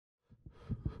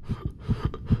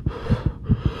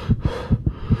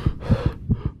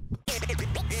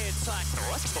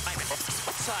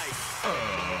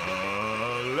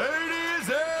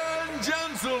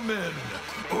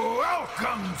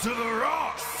to the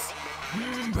Ross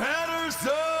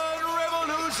Patterson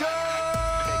Revolution!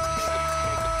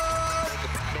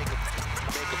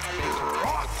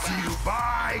 Brought to you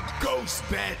by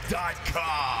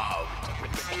GhostBed.com.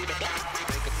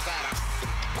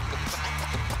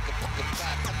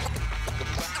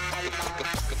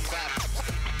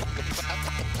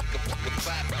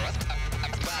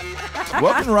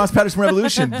 Welcome to Ross Patterson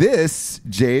Revolution. This,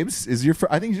 James, is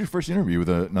I think it's your first interview with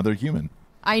another human.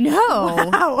 I know.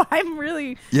 Wow, I'm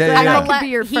really Yeah. I could be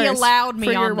your He first allowed me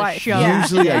for your on the wife. show. Yeah.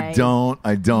 Usually, I Okay.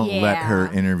 don't Yeah. let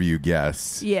her interview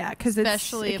guests. Yeah, because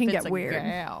Especially it if can it's get a weird.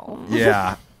 gal.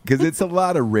 Yeah, because it's a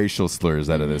lot of racial slurs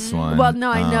out of this one. Well,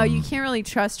 no, I know you can't really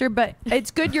trust her, but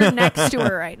it's good you're next to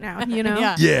her right now. You know,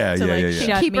 Yeah. Yeah, to yeah, like yeah, yeah.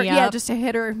 Shut keep her, me yeah, up. just to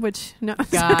hit her. Which no,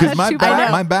 God. Because my too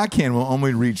bad. my backhand will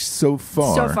only reach so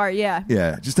far. so far, yeah.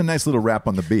 Yeah, just a nice little rap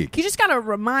on the beak. You just got to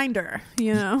remind her.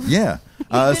 You know, Yeah.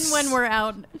 Even when we're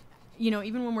out,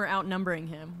 even when we're outnumbering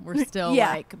him, we're still Yeah.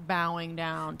 like bowing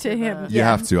down To to him. You Yeah.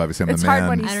 have to, obviously. I'm it's the hard man.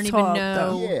 when he's I don't even tall,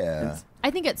 know. though. Yeah. I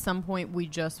think at some point we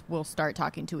just will start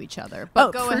talking to each other. But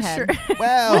Oh, go for ahead. sure.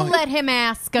 Well, We'll let him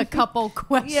ask a couple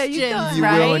questions. Yeah, you go. you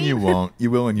right? will and you won't. You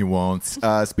will and you won't.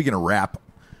 Speaking of rap,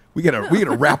 we got a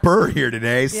rapper here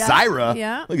today, Yeah. Sirah.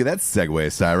 Yeah. Look at that segue,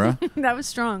 Sirah. That was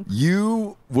strong.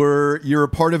 You're a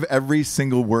part of every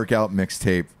single workout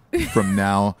mixtape from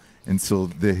now until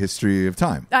the history of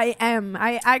time. I am.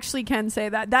 I actually can say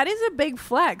that. That is a big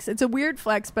flex. It's a weird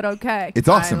flex, but okay. It's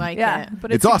awesome. I like yeah, it.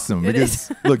 but It's awesome it because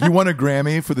is. look, you won a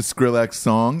Grammy for the Skrillex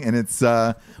song, and it's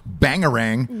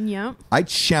Bangarang. Yep. I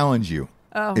challenge you.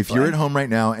 Oh, if you're boy. at home right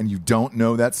now and you don't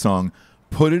know that song,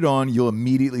 put it on. You'll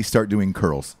immediately start doing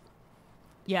curls.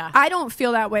 Yeah. I don't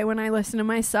feel that way when I listen to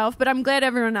myself, but I'm glad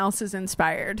everyone else is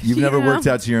inspired. You've You never know? worked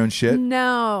out to your own shit?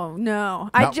 No. No.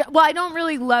 I don't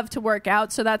really love to work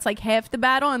out, so that's like half the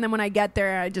battle. And then when I get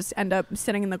there, I just end up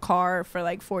sitting in the car for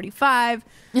like 45,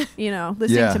 listening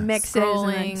Yeah. to mixes and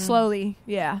Scrolling. then slowly,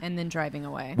 yeah. and then driving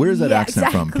away. Where is that Yeah,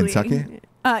 accent from? exactly. Kentucky?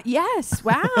 Yes.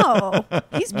 Wow.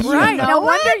 He's bright. know No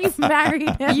wonder it? you've married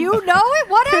him. You know it?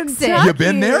 What Kentucky. accent? You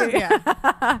been there?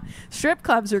 Yeah. Strip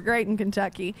clubs are great in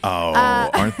Kentucky. Oh,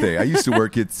 aren't they? I used to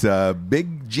work at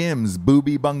Big Jim's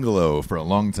Booby Bungalow for a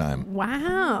long time.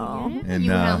 Wow. And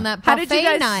You were on that How buffet did you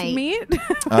guys night. meet?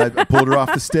 I pulled her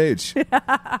off the stage.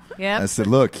 I Yep. said,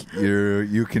 look,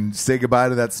 you can say goodbye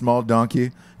to that small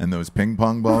donkey and those ping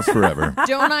pong balls forever.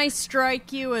 Don't I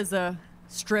strike you as a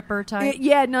stripper type?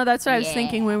 Yeah, no, that's what I was Yeah,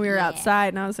 thinking when we were yeah. outside,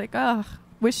 and I was like, oh,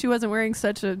 wish she wasn't wearing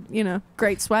such a,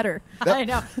 great sweater. I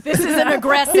know. This is an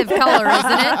aggressive color,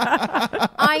 isn't it?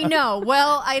 I know.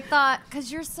 Well, I thought,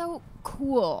 because you're so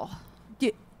cool.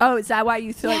 Oh, is that why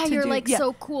you feel Yeah, like to you're do? like yeah.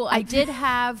 so cool. I did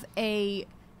have a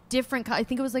different, I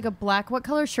think it was like a black. What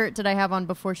color shirt did I have on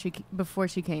before she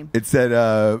came? It said,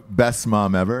 best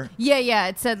mom ever. Yeah.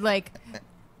 It said like,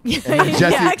 And then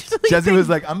Jesse, actually, Jesse was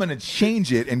like, I'm going to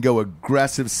change it and go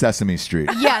aggressive Sesame Street.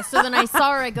 yeah. So then I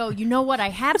saw her. I go, you know what? I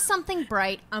have something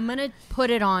bright. I'm gonna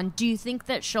put it on. Do you think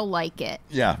that she'll like it?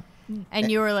 Yeah. And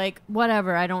you were like,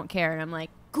 whatever. I don't care. And I'm like,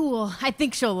 cool. I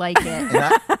think she'll like it. And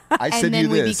I said And then you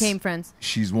we this. became friends.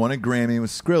 She's won a Grammy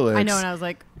with Skrillex. I know. And I was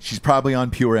like, She's probably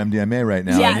on pure MDMA right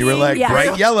now. Yes. And you were like, Yes.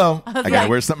 bright yellow. I got to like-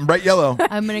 wear something bright yellow.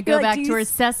 I'm gonna go You're like, back do to you her s-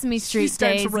 Sesame Street She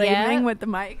starts days. raving Yeah. with the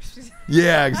mic. She's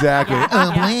Yeah, exactly.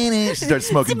 Yeah. She starts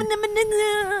smoking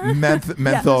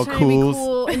menthol trying to be cools.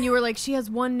 cool, and you were like, she has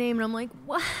one name, and I'm like,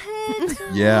 what?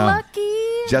 Yeah. Lucky.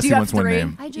 Jesse you have wants one three?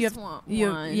 name. I just You have- want you,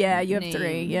 one. yeah, you have name.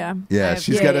 three. Yeah. Yeah, I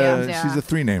she's have- got yeah. she's a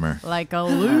three namer. Like a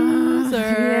loser.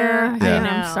 Yeah, Yeah. I know.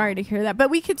 I'm sorry to hear that, but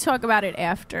we could talk about it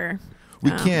after. We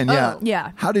can, yeah. Oh,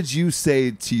 yeah. How did you say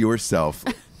to yourself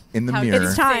in the How did mirror?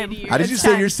 It's time. you? How did It's you say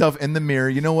to time. yourself in the mirror,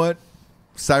 you know what?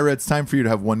 Sirah, it's time for you to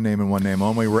have one name and one name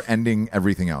only. We're ending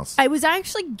everything else. I was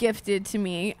actually gifted to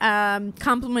me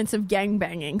compliments of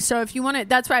gangbanging. So if you want to,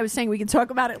 that's why I was saying we could talk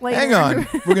about it later. Hang on.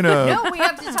 We're going to No, we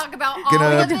have to talk about all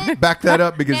of gonna it. back that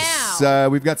up because now.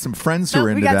 we've got some friends who are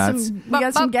we into got that. some, we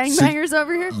got some gangbangers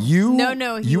over here. You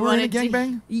No, he you were in a wanted to-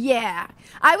 gangbang? Yeah.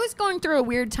 I was going through a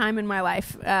weird time in my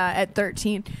life at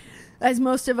 13, as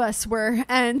most of us were.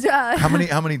 And How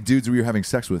many dudes were you having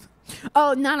sex with?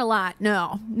 oh, not a lot.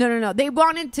 No. They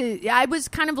wanted to. I was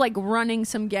kind of like running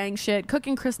some gang shit,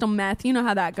 cooking crystal meth. You know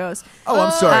how that goes. Oh,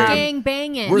 I'm sorry. Gang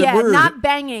banging. We're- Yeah, not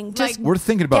banging. Just We're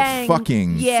thinking about gang.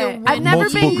 fucking Yeah, So I've never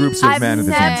multiple been. groups of I've men at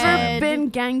the same never time. been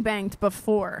gang banged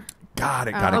before. Got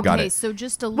it. okay, Got it. so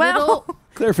just a Well, little,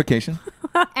 Clarification.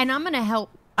 and I'm gonna help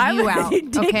I you would out,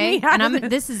 dig okay? me out And of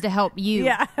this is to help you.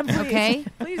 Yeah, please. Okay.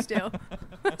 Please do.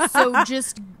 So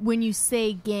just when you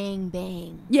say gang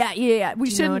bang, Yeah. We do you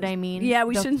shouldn't. know what I mean? Yeah,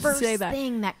 we the shouldn't first say that.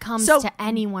 thing that comes So- to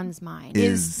anyone's mind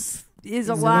Is is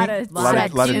a lot of lot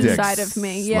sex of dicks. inside of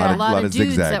me. Lot Yeah. A lot of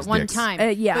dudes zigzags at one dicks. time.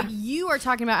 Yeah. But you are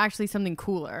talking about actually something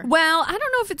cooler. Well, I don't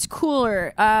know if it's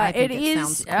cooler. I think it it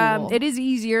is. sounds cool. It is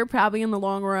easier, probably in the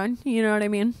long run. You know what I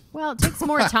mean? Well, it takes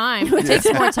more time. It takes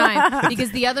more time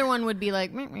because the other one would be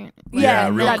like, meh, meh. Yeah,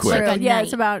 real that's quick. true. Like a Yeah, night.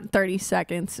 it's about 30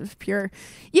 seconds of pure.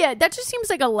 Yeah, that just seems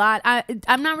like a lot.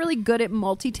 I'm not really good at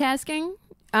multitasking.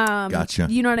 Gotcha.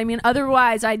 You know what I mean?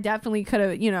 Otherwise, I definitely could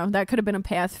have, that could have been a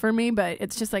path for me, but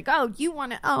it's just like, oh, you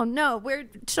want to, oh no, where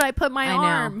should I put my I know.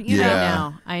 arm?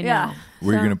 Yeah. I know. Yeah.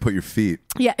 Where you're going to put your feet.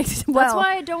 Yeah. That's Well,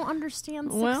 why I don't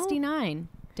understand Well- 69.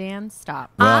 Dan,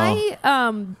 stop. Well-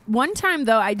 I one time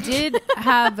though I did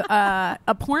have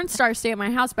a porn star stay at my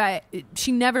house, but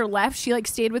she never left. She like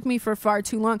stayed with me for far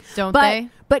too long. Don't but, they?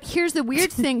 But here's the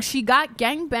weird thing: she got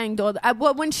gangbanged.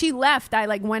 Well, when she left, I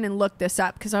like went and looked this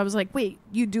up because I was like, "Wait,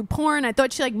 you do porn?" I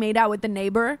thought she like made out with the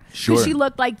neighbor. 'Cause Sure. she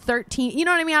looked like 13. You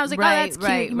know what I mean? I was like, "Oh, Right, that's cute.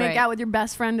 right, You make right. out with your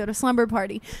best friend at a slumber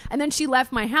party." And then she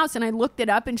left my house, and I looked it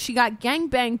up, and she got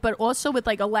gangbanged, but also with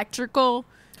like electrical.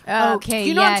 Okay,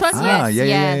 you know yes, what I'm talking about? Yeah.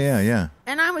 yes.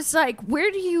 And I was like, where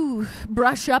do you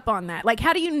brush up on that? Like,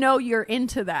 how do you know you're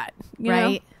into that? You know?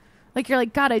 Right. Like, you're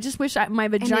like, God, I just wish my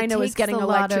vagina was takes getting a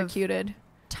lot of- electrocuted.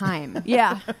 Time.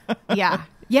 Yeah. Yeah.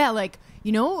 Yeah, like,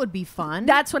 you know what would be fun?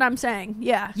 That's what I'm saying.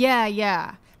 Yeah.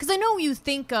 Yeah. Because I know you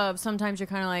think of, sometimes you're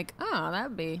kind of like, oh, that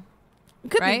would be,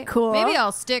 Could right? be cool. Maybe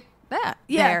I'll stick that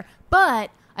Yeah. there.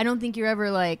 But I don't think you're ever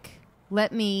like,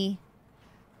 let me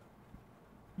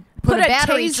put a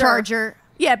battery taser- charger.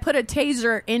 Yeah, put a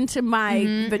taser into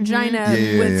my vagina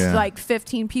Yeah, with yeah. like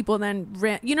 15 people, then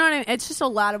you know what I mean? It's just a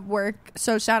lot of work.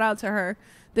 So shout out to her.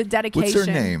 The dedication. What's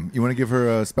her name? You want to give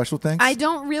her a special thanks? I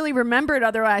don't really remember it.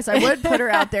 Otherwise, I would put her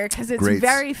out there because it's Great.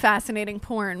 very fascinating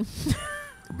porn.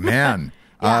 Man.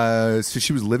 So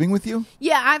she was living with you?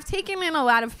 Yeah, I've taken in a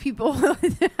lot of people.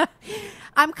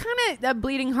 I'm kind of a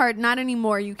bleeding heart. Not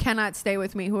anymore. You cannot stay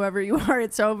with me, whoever you are.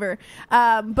 It's over.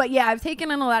 But yeah, I've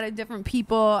taken in a lot of different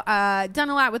people. Done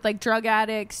a lot with like drug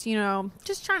addicts.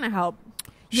 Just trying to help.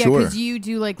 Yeah, Sure. because you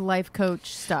do like life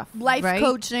coach stuff. Life right?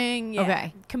 coaching. Yeah.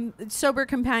 Okay. Sober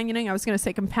companioning. I was going to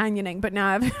say companioning, but now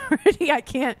I've already. I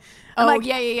can't. Oh, I'm like,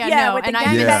 no. with the And I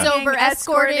gang mean Yeah. sober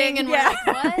escorting, and yeah.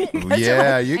 we're like, what?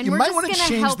 Yeah, you And we're might just want to gonna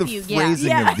change help the you, yeah. phrasing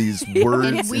Yeah. of these Yeah. words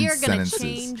And we are and going to sentences.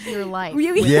 change your life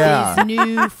Yeah. with Yeah. these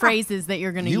new phrases that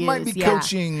you're going to You use. might be Yeah.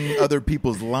 coaching other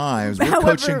people's lives. We're However,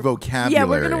 coaching vocabulary. Yeah,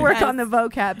 we're going to work Yes. on the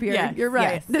vocab here. Yes, You're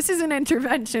right. yes. This is an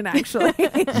intervention, actually.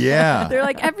 Yeah. They're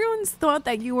like, everyone's thought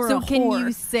that you were So a can whore.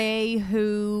 you say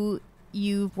who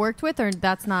you've worked with, or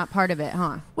that's not part of it,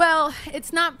 huh? Well,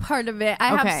 it's not part of it.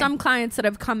 I Okay. have some clients that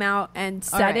have come out and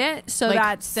All said right. it. So like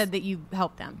that's said that you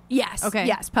helped them. yes. Okay.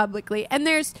 Yes, publicly. And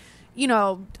there's,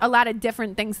 a lot of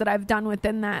different things that I've done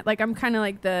within that. Like I'm kind of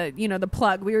like the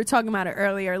plug. We were talking about it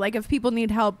earlier. Like if people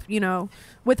need help,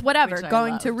 with whatever, Which I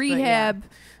going love, to but rehab.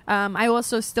 I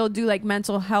also still do like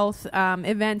mental health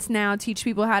events now, teach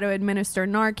people how to administer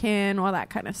Narcan, all that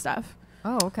kind of stuff.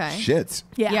 Oh, okay. Shit.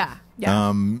 Yeah.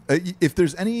 If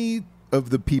there's any of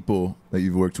the people that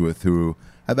you've worked with who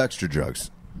have extra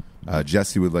drugs,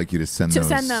 Jesse would like you to send To those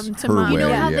send them to her mom. You way.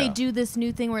 know how yeah. they do this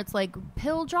new thing where it's like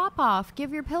pill drop off,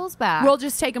 give your pills back. We'll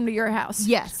just take them to your house.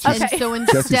 Yes. Okay. And so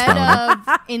Jesse's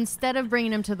fine. instead of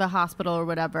bringing them to the hospital or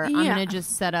whatever, I'm Yeah. going to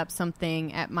just set up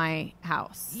something at my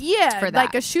house. Yeah, For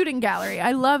like that. a shooting gallery.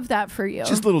 I love that for you.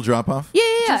 Just a little drop off. yeah.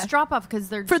 Just drop off because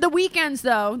they're For the weekends,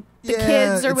 though, the Yeah,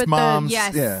 kids are it's with moms. the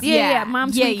yes, Yeah. Yeah,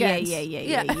 mom's yeah, weekends.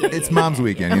 yeah. It's mom's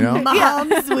weekend, you know?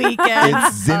 Mom's weekend.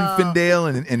 It's Zinfandel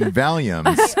and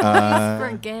Valiums.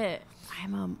 Forget.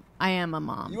 I am a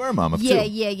mom. You are a mom of yeah, two.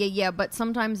 yeah. But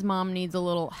sometimes mom needs a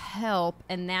little help,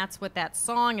 and that's what that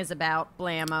song is about.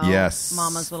 Blammo. Yes.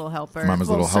 Mama's little helper. Mama's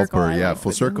Full little circle, helper. I Yeah, like full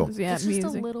with circle. those, Yeah, It's just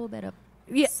music. a little bit of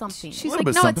Yeah, something. She's A like, little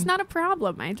bit no, something. it's not a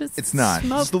problem. I just It's not.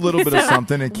 smoke. Just a little bit of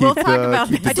something and keep We'll talk about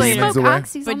keep the this I just later. demons smoke away.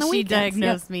 oxys on But the she weekends.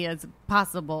 diagnosed me as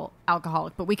possible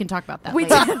alcoholic. But we can talk about that We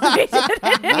later. did. we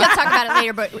can talk about it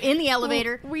later. But in the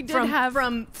elevator, we did from, have-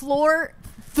 from floor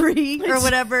 3 or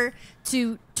whatever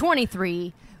to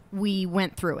 23. We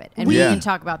went through it, and we Yeah. can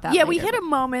talk about that. Yeah, later. we hit a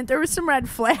moment. There was some red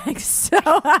flags. So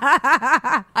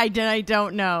I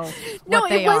don't know. no, what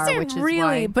they it wasn't are, which is really.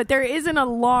 why. But there is an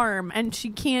alarm, and she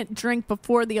can't drink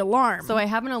before the alarm. So I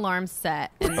have an alarm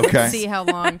set, and Okay. let's see how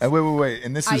long. Wait.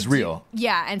 And this I is do- real.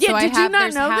 Yeah, and Yeah, so I did you have not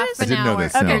there's know half this? an I didn't know hour.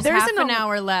 this, no. There's there's half an an al-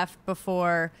 hour left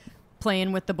before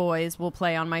playing with the boys. We'll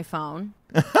play on my phone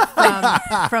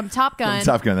from Top Gun.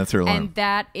 Top Gun, that's her alarm. And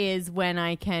that is when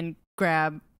I can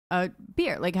grab a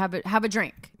beer, like have a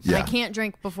drink. And Yeah. I can't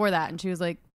drink before that. And she was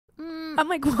like, I'm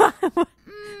like, what?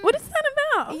 What is that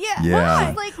about? yeah. Yeah.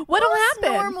 It's like What'll most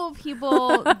happen? normal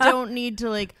people don't need to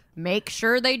like make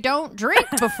sure they don't drink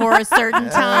before a certain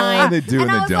time. They do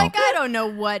and I they was don't. like, I don't know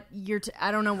what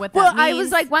I don't know what that Well, means. I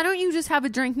was like, why don't you just have a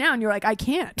drink now? And you're like, I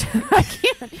can't. I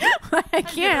can't. I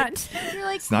can't. You're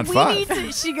like, It's not we fun. need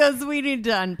to, she goes, we need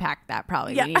to unpack that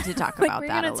probably. Yeah. We need to talk Like, about we're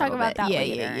that gonna a talk little about bit. that yeah,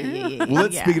 later. yeah. Well,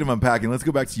 let's Yeah. speaking of unpacking. Let's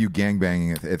go back to you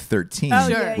gangbanging at 13. Oh,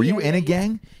 yeah, Were you yeah, in a yeah.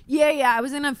 gang? Yeah. I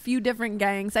was in a few different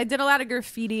gangs. I did a lot of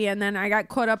graffiti, and then I got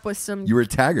caught up with some. You were a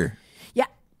tagger. Yeah.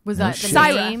 Was No that the shit.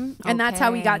 Sirah. name? And that's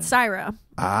how we Okay. got Sirah.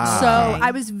 Ah. So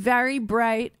I was very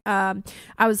bright. I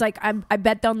was like, I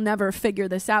bet they'll never figure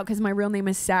this out because my real name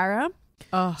is Sarah.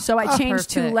 Oh, So I changed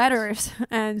 2 perfect. letters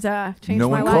and changed No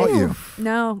my one life. caught you.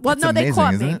 No. Well, That's no, they amazing,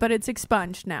 caught isn't me, it? but it's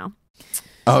expunged now.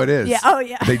 Oh, it is. Yeah. Oh,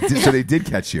 yeah. So they did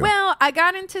catch you. Well, I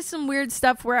got into some weird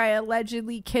stuff where I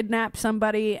allegedly kidnapped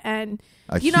somebody, and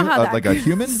A you know hu- how that like a goes.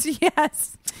 human?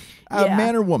 Yes. A Yeah.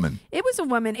 man or woman? It was a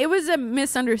woman. It was a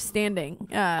misunderstanding.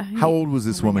 How old was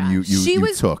this woman gosh. you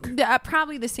was took?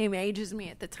 Probably the same age as me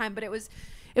at the time, but it was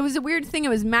a weird thing. It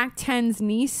was Mac 10's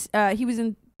niece. He was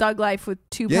in Thug Life with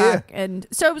Tupac, Yeah. and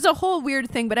so it was a whole weird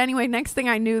thing. But anyway, next thing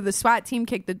I knew, the SWAT team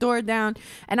kicked the door down,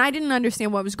 and I didn't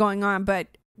understand what was going on, but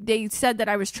they said that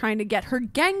I was trying to get her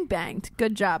gang banged.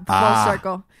 Good job, full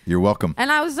circle. You're welcome.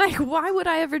 And I was like, why would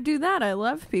I ever do that? I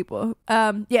love people.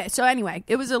 Yeah. So anyway,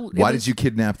 it was a. Why did you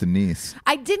kidnap the niece?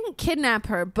 I didn't kidnap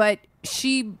her, but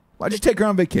she. Why'd you take her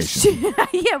on vacation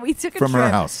Yeah, we took a from trip. her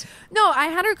house? No, I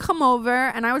had her come over,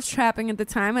 and I was trapping at the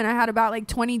time, and I had about like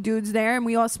 20 dudes there, and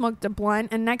we all smoked a blunt.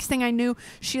 And next thing I knew,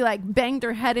 she like banged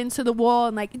her head into the wall,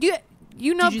 and like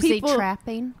you know, Did you people say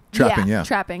trapping? Trapping, yeah.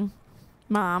 trapping.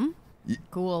 Mom,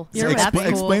 Cool. You're So that's right. cool.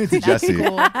 Explain it to That's Jesse.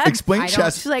 cool. Explain I don't-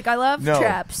 chess. she's like, I love No,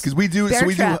 traps because we do. Bear So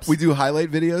we traps. do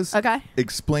highlight videos. Okay.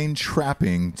 Explain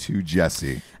trapping to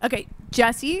Jesse. Okay,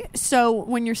 Jesse. So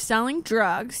when you're selling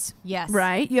drugs, Yes.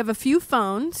 right? You have a few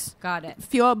phones, Got it. a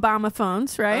few Obama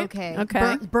phones, right? Okay.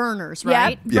 Okay. Burners,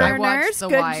 right? Yep. Yeah. I watched Burners. The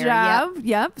Good Wire. job.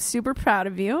 Yep. Super proud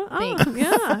of you. Oh, Thanks.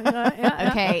 yeah.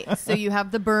 Okay. So you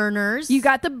have the burners. You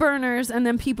got the burners, and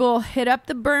then people hit up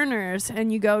the burners,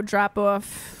 and you go drop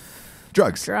off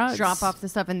Drugs. drugs. drop off the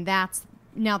stuff, and that's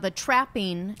now the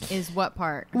trapping is what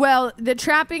part? Well, the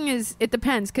trapping it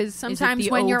depends, because sometimes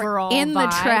the when you're overall in the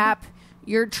vibe? trap,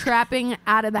 you're trapping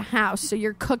out of the house, so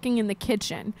you're cooking in the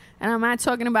kitchen, and I'm not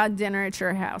talking about dinner at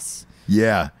your house.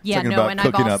 Yeah. Yeah, Talking no, about and I've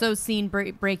cooking also up. seen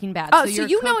Breaking Bad. Oh, so you're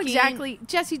you know cooking- exactly,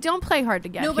 Jesse. Don't play hard to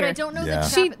get No, but here. I don't know Yeah.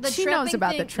 She knows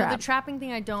about the thing, trap. The trapping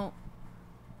thing, I don't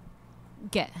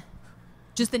get.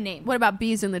 Just the name. What about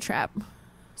bees in the trap?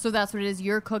 So that's what it is.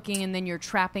 You're cooking, and then you're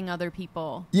trapping other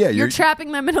people. Yeah, You're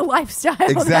trapping them in a lifestyle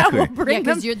Exactly. that will bring Yeah,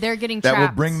 them. because they're getting that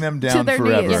trapped. will bring them down their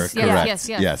forever. knees. Correct.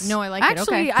 Yes. No, I like Actually,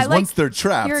 it. Okay. I like once they're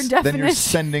trapped, your then you're definition.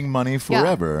 spending money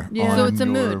forever. Yeah. on So it's a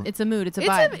your- mood. It's a mood. It's a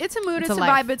vibe. It's a mood. It's a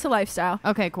life. vibe. It's a lifestyle.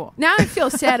 Okay, cool. Now I feel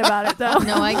sad about it though.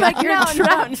 No, I like got- you're no,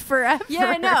 trapped forever.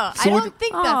 Yeah, no, So I would- don't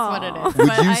think that's what it is. Would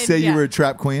but you say you yeah. were a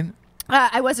trap queen?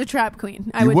 I was a trap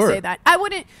queen. I You would were. say that. I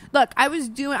wouldn't look. I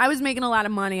was making a lot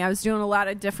of money. I was doing a lot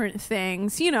of different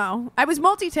things. You know, I was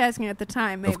multitasking at the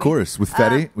time. Maybe. Of course. With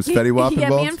Fetty? Was Fetty Wap Yeah,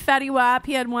 involved? me and Fetty Wap.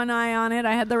 He had one eye on it.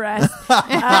 I had the rest.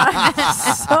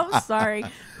 So sorry.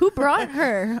 Who brought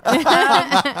her?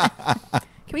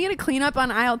 Can we get a cleanup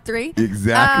on aisle 3?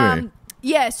 Exactly.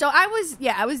 Yeah. So I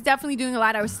was definitely doing a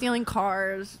lot. I was stealing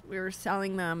cars. We were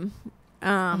selling them.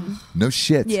 No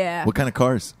shit. Yeah. What kind of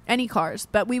cars? Any cars,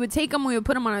 but we would take them. We would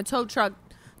put them on a tow truck,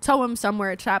 tow them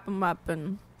somewhere, chop them up,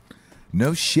 and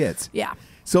No shit. yeah.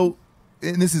 So,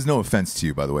 and this is no offense to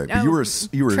you, by the way, but Oh,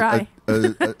 you were try.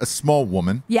 a small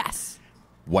woman, Yes.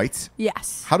 white.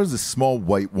 Yes. How does a small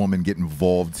white woman get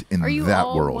involved in Are you that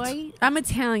all world? white? I'm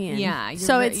Italian. Yeah, you're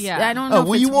So right, it's yeah. I don't know. Oh, if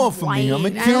what it's you want from white. me? I'm I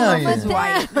don't know if it's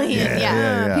Italian. white.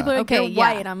 Yeah. People are like, Okay, "You're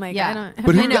yeah. white." I'm like, Yeah. I don't.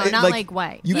 But I who, know, not like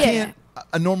white. You Yeah. can't.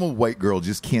 A normal white girl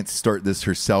just can't start this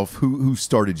herself. Who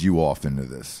started you off into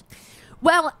this?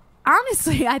 Well,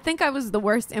 honestly, I think I was the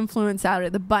worst influence out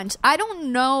of the bunch. I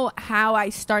don't know how I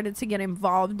started to get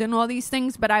involved in all these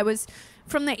things, but I was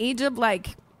from the age of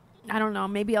like, I don't know,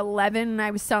 maybe 11. I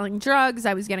was selling drugs.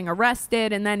 I was getting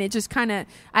arrested. And then it just kind of,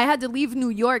 I had to leave New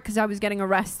York because I was getting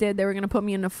arrested. They were going to put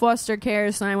me into foster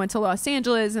care. So I went to Los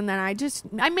Angeles, and then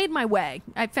I made my way.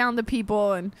 I found the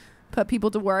people and put people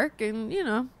to work, and, you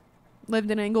know,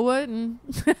 lived in Inglewood. And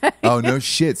Oh no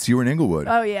shit! So you were in Inglewood,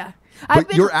 oh, yeah.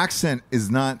 but your accent is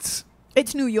not.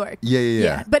 It's New York.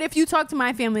 Yeah. But if you talk to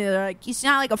my family, they're like, you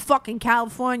sound like a fucking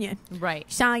Californian. Right.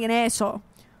 You sound like an asshole.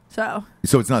 So,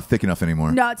 So it's not thick enough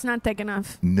anymore. no, it's not thick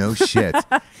enough. No shit.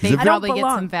 They Is it- I don't probably get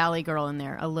belong. some Valley Girl in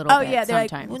there a little Oh, bit yeah. They're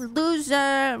sometimes. like,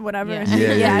 loser, whatever.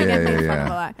 Yeah. Yeah, I get made fun of a yeah.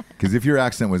 lot. Because if your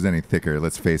accent was any thicker,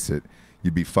 let's face it,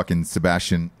 you'd be fucking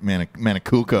Sebastian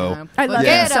Manicuco. I love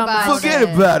Forget it so about much. Forget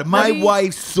about it. My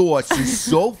wife's sauce is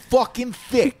so fucking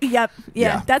thick. Yep. Yeah.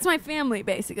 Yeah. That's my family,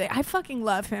 basically. I fucking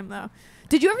love him, though.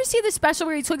 Did you ever see the special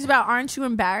where he talks about Aren't You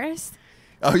Embarrassed?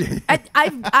 Oh, yeah.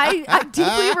 I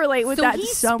deeply relate with that he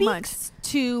so much. speaks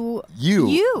to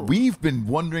You. We've been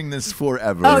wondering this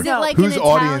forever. Oh, Is it no. like Whose an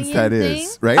audience Italian that thing?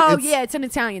 is, right? Oh, It's- yeah, it's an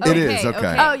Italian It thing. is,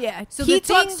 okay. Oh, yeah. So he the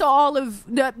thing- talks to all of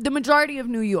the majority of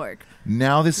New York.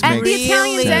 Now this And makes the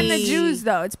Italians sense. and the Jews,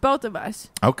 though. It's both of us.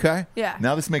 Okay. Yeah.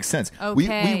 Now this makes sense.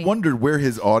 Okay. We wondered where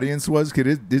his audience was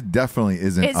because it definitely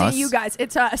isn't Isn't us. you guys?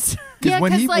 It's us. Because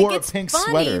when he like, wore a it's pink funny,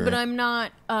 sweater, but I'm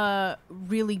not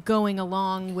really going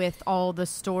along with all the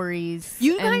stories.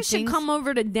 You and guys should things. come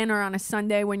over to dinner on a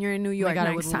Sunday when you're in New York God,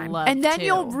 I next would time. love And then to.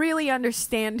 you'll really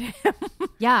understand him.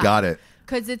 Yeah, got it.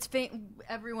 because it's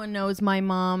everyone knows my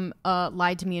mom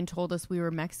lied to me and told us we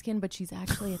were Mexican, but she's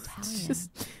actually Italian.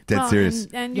 Dead serious.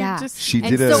 And Yeah. you're just... She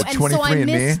and did so, a and so I 23andMe.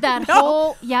 missed that No.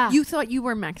 whole. Yeah, You thought you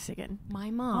were Mexican. my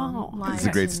mom. Oh. lied It's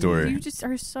a great to story. me. You just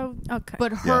are so... Okay.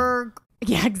 But her.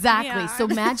 Yeah, exactly. Yeah. So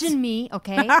imagine me,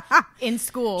 okay, in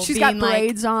school. She's being got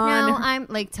braids like, on. No, I'm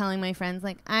like telling my friends,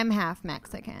 like, I'm half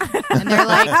Mexican. And they're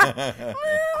like,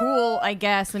 cool, I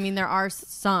guess. I mean, there are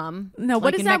some. No, like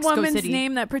what is in that Mexico woman's City.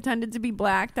 name that pretended to be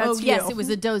black? That's Oh, yes, you. it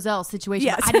was a Dozell situation.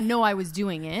 Yes. But I didn't know I was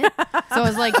doing it. So I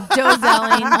was like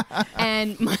Dozelling,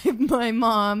 and my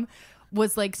mom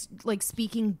was like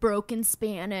speaking broken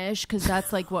Spanish because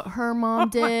that's like what her mom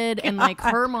did, and like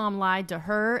her mom lied to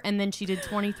her, and then she did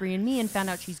 23andMe and found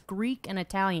out she's Greek and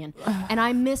Italian, and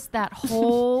I missed that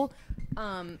whole.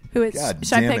 Who is? God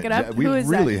Should I damn pick it up? We Who is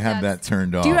really that? have that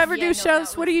turned off. Do you ever Yeah, do no,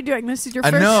 shows? that What are you doing? This is your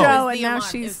I first know. show, The and now alarm.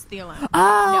 It she's. was the alarm.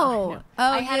 Oh, No.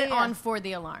 oh, I had yeah, it yeah. on for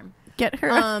the alarm. Get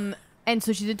her. And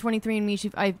so she did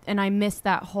 23andMe. I missed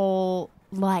that whole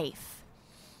life,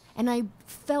 and I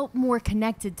felt more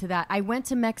connected to that. I went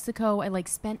to Mexico. I like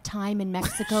spent time in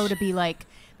Mexico to be like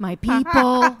my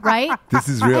people, right? This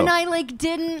is real. And I like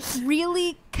didn't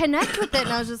really connect with it, and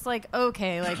I was just like,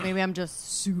 okay, like maybe I'm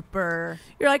just super.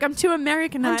 You're like, I'm too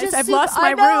Americanized. I've super- lost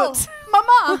my I know. roots.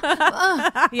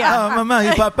 Mama. Yeah. Oh, mamá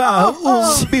y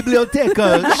papá.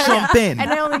 Biblioteca. Champagne.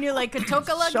 And I only knew like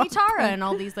Toca la guitarra and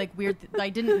all these like weird. I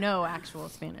didn't know actual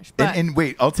Spanish. But And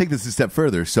wait, I'll take this a step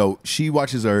further. So she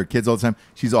watches our kids all the time.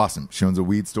 She's awesome. She owns a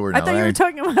weed store in I LA. thought you were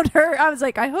talking about her. I was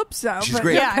like, I hope so. She's but-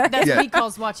 great. yeah, that's Yeah. what he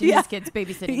calls watching Yeah. his kids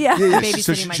babysitting. Yeah. Yeah, babysitting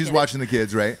so my she's kids. watching the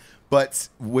kids, right? But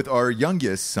with our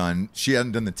youngest son, she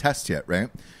hadn't done the test yet, right?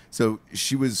 So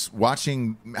she was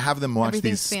have them watch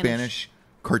Everything's these Spanish.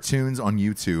 cartoons on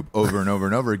YouTube over and over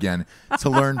and over again to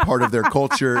learn part of their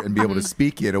culture and be able to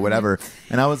speak it or whatever.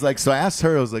 And I was like, so I asked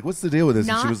her, I was like, what's the deal with this?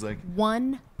 Not and she was like,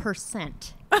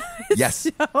 1%. yes.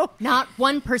 Not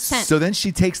 1%. So then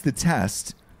she takes the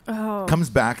test, Oh. comes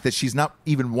back that she's not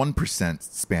even 1%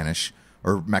 Spanish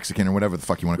or Mexican or whatever the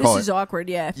fuck you want to call This is it. awkward,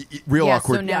 yeah. Real Yeah, so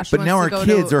awkward. now she But now our wants to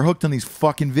go kids to- are hooked on these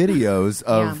fucking videos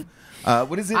of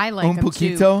what is it? I like Un them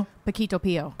poquito. too. Paquito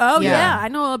Pio. Oh yeah. Yeah. I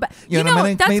know about. You You know, know,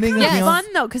 meeting- that's meeting kind of with you? fun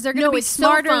though, because they're going to be it's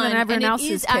smarter so fun, than everyone and else's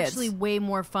it is kids. actually way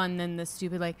more fun than the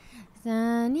stupid like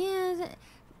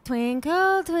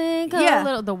twinkle twinkle Yeah.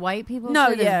 little the white people. No,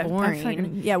 shit yeah, is boring. I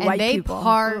fucking- yeah, and white they people.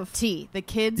 party. The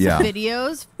kids' Yeah.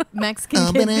 videos, Mexican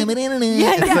Oh, kids.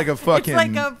 It's like a fucking. It's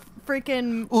like a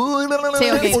freaking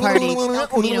tailgate party, El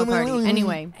Camino party.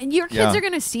 Anyway, And your kids Yeah. are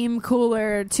going to seem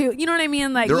cooler too. You know what I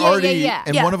mean? Like, They're Yeah, already, yeah.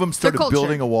 and Yeah. one of them Their started culture.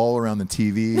 building a wall around the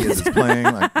TV as it's playing.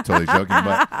 Like, totally joking,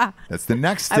 but that's the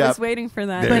next I step. was waiting for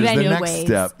that. There's But the next anyways,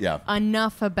 step. Yeah.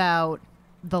 enough about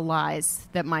the lies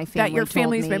that my family that your told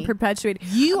family's me. been perpetuating.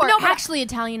 You are No, but- actually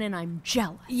Italian, and I'm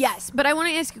jealous. Yes, but I want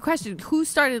to ask you a question. Who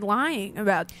started lying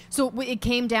about? So it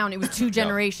came down. It was two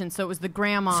generations. So it was the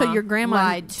grandma. So your grandma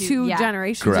lied to two yeah.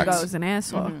 generations Correct. ago was an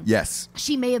asshole. Yes.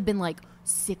 She may have been like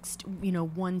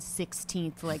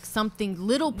 1/16, like something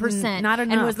little percent, not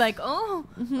and enough. was like, oh,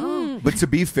 But to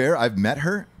be fair, I've met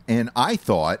her, and I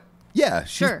thought, yeah,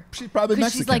 sure, she's probably 'Cause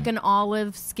Mexican. she's like an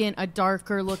olive skin, a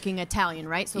darker looking Italian,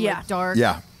 right? So Yeah. like dark,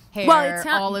 Yeah. hair, Well,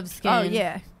 olive skin. Oh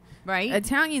yeah, right.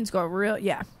 Italians go real.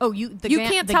 Yeah, Oh, you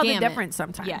can't tell the gamut. difference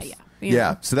sometimes. Yeah, yeah. You know?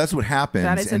 Yeah. So that's what happens.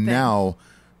 That is a and thing. now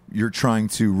you're trying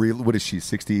to what is she,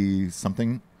 60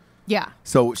 something? Yeah.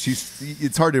 So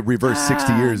it's hard to reverse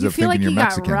 60 years you of feel thinking like you're you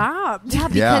Mexican. got robbed. Yeah,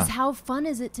 because Yeah. how fun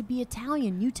is it to be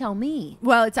Italian? You tell me.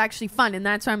 Well, it's actually fun, and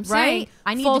that's what I'm saying. Right?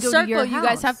 I need Full to go to circle. your You guys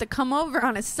house. have to come over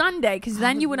on a Sunday because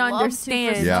then would you would love to for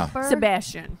understand Yeah. supper.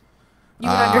 Sebastian. You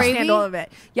would Ah. understand Gravy? all of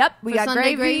it. Yep, we For got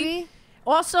Sunday gravy.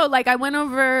 Also, like, I went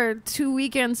over 2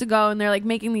 weekends ago, and they're like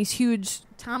making these huge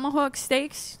tomahawk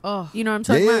steaks. Oh. You know what I'm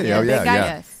talking about? Yeah, big guy.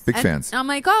 Yes. Big And fans. I'm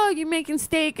like, oh, you're making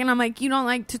steak, and I'm like, you don't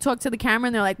like to talk to the camera,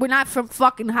 and they're like, we're not from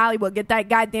fucking Hollywood. Get that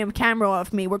goddamn camera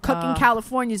off me. We're cooking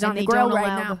Californias on And the they grill don't right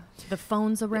allow now. the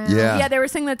phones around. Yeah. Yeah, they were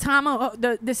saying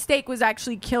the steak was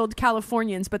actually killed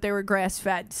Californians, but they were grass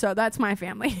fed. So that's my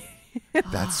family.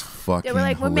 That's fucking They were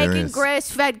like, hilarious. we're making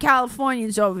grass fed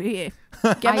Californians over here.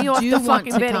 Get me I off do the want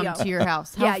fucking to video. come to your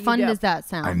house. How Yeah, you fun do. does that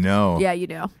sound? I know. Yeah, you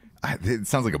do. It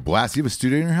sounds like a blast. You have a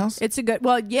studio in your house? It's a good.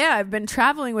 Well, yeah, I've been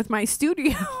traveling with my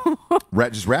studio.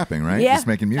 Just rapping, right? Yeah, Just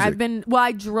making music.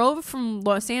 I drove from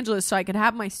Los Angeles so I could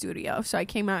have my studio. So I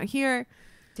came out here.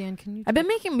 Dan, can you? I've been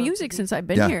making music since I've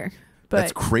been Yeah. here. But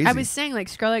That's crazy. I was saying, like,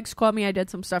 Skrillex called me. I did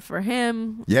some stuff for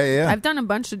him. Yeah. I've done a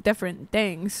bunch of different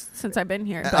things since I've been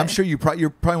here. I'm but- sure you're probably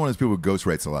one of those people who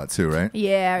ghostwrites a lot too, right?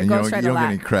 Yeah, And you ghostwrite don't, you a don't get lot.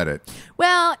 any credit.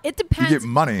 Well, it You depends. get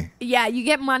money. Yeah, you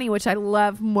get money, which I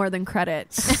love more than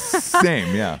credit.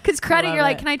 Same, yeah. Because credit, Love you're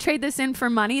like, it. can I trade this in for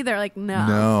money? They're like, no.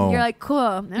 No. You're like, cool.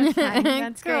 Okay,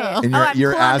 that's Cool. great. And Oh, I'm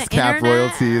your cool on the ASCAP internet?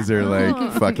 royalties are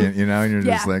like fucking, and you're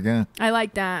just Yeah. like, eh. I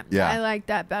like that. Yeah. I like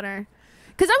that better.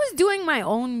 Because I was doing my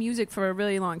own music for a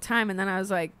really long time, and then I was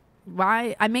like,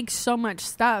 why? I make so much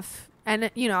stuff.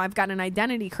 And, I've got an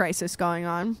identity crisis going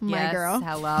on, my Yes, girl.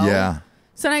 Hello. Yeah.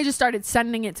 So then I just started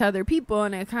sending it to other people,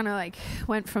 and it kind of like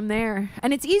went from there.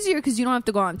 And it's easier because you don't have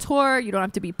to go on tour. You don't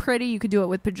have to be pretty. You could do it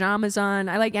with pajamas on.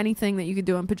 I like anything that you could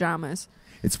do in pajamas.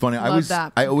 It's funny. Love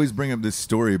that. I always bring up this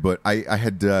story, but I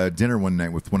had dinner one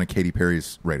night with one of Katy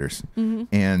Perry's writers. And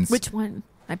Mm-hmm. Which one?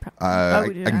 I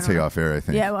don't can tell you know. off air, I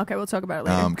think. Yeah, well, okay, we'll talk about it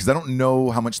later. Because I don't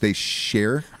know how much they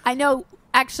share. I know.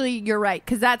 Actually, you're right,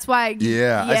 because that's why.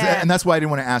 Yeah. And that's why I didn't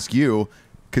want to ask you.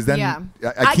 Because then Yeah.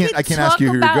 I can't could ask you talk who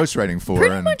you're about ghostwriting for.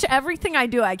 Pretty and much everything I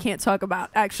do, I can't talk about.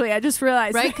 Actually, I just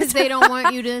realized. Right? Because they don't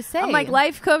want you to say. I'm like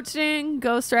life coaching,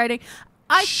 ghostwriting.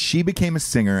 she became a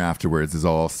singer afterwards, is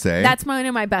all I'll say. That's one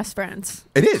of my best friends.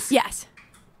 It is. Yes,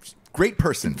 Great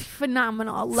person.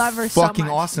 phenomenal. Love her so much. Fucking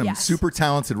awesome. Yes. Super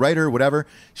talented writer, whatever.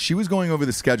 She was going over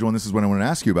the schedule, and this is what I want to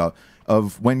ask you about.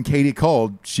 Of when Katie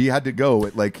called, she had to go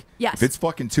at like, Yes. if it's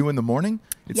fucking 2 a.m,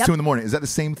 it's Yep. 2 a.m. Is that the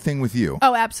same thing with you?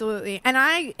 Oh, absolutely.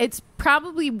 And it's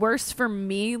probably worse for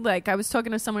me. Like, I was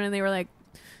talking to someone and they were like,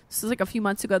 this was like a few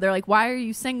months ago. They're like, why are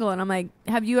you single? And I'm like,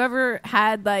 have you ever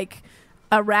had like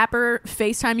a rapper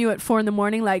FaceTime you at 4 a.m?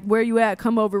 Like, where you at?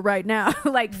 Come over right now.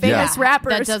 Like famous Yeah.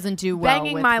 rappers That doesn't do well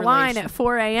banging with my line relation- at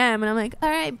 4 a.m. And I'm like, all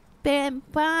right, bam,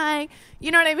 bye.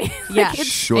 You know what I mean? Yeah. Like, it's-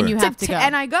 Sure. And you have to go.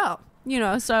 And I go,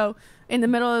 so in the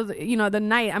middle of, the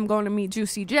night, I'm going to meet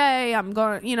Juicy J. I'm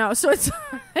going, so it's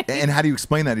And how do you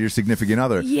explain that to your significant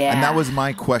other? Yeah. And that was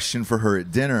my question for her at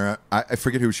dinner. I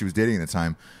forget who she was dating at the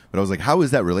time, but I was like, how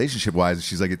is that relationship wise?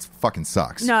 She's like, it fucking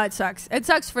sucks. No, it sucks. It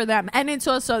sucks for them. And it's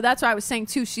also, that's why I was saying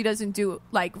too, she doesn't do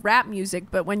like rap music,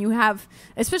 but when you have,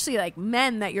 especially like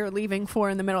men that you're leaving for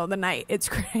in the middle of the night, it's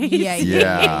crazy. Yeah.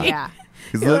 Yeah. Yeah.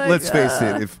 Because You're like, let's face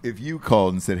it, if you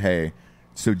called and said, hey,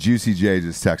 so Juicy J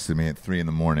just texted me at 3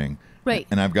 a.m, Right.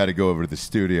 and I've got to go over to the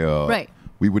studio, Right.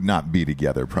 we would not be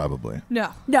together probably.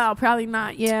 No. No, probably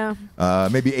not. Yeah.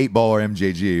 Maybe 8 Ball or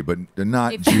MJG, but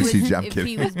not If he Juicy was, J. I'm if kidding.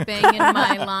 he was banging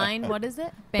my line, what is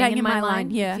it? Banging my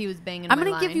line, yeah. If he was banging I'm my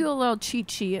going to give line. you a little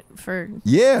cheat sheet for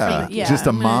yeah, Yeah, just a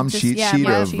I'm gonna mom just- cheat yeah, sheet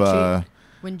mom of cheat sheet.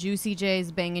 When Juicy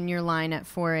J's banging your line at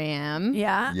 4 a.m.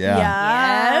 Yeah. Yeah.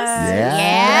 Yes.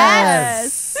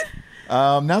 Yes.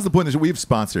 Now's the point. We have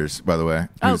sponsors, by the way, who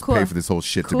Oh, just cool. pay for this whole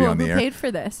shit Cool. to be on the Who air, paid for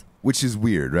this? which is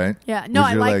weird, right? Yeah. No,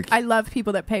 Because you're I love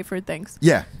people that pay for things.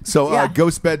 Yeah. So Yeah.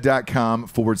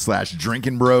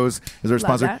 ghostbed.com/drinking bros is our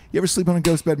sponsor. that. You ever sleep on a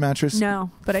ghost bed mattress?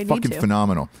 No, but I need Fucking to.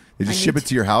 phenomenal. They just I ship need it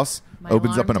to your house, My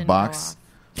opens alarm up in a didn't go box.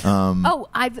 Oh,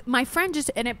 my friend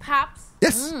and it pops.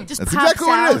 Yes. It just That's pops exactly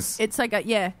what out. it is. It's like That's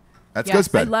Yes,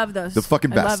 ghost bed. I love those. The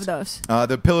fucking best. I love those.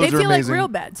 The pillows They are feel like amazing. real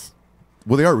beds.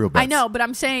 Well, they are real beds. I know, but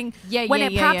I'm saying Yeah, when yeah,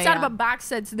 it yeah, pops yeah, out of yeah. a box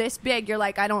that's this big, you're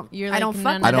like, I don't You're fuck like, with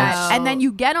no, no, that. no. And then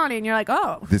you get on it and you're like,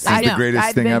 oh, This is I the know. greatest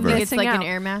I've thing been ever. I think it's missing like an out.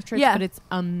 air mattress, Yeah. but it's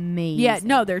amazing. Yeah,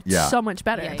 no, they're Yeah. so much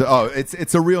better. Yeah, Oh,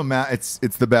 it's a real it's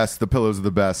the best. The pillows are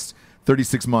the best.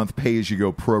 36-month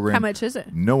pay-as-you-go program. How much is it?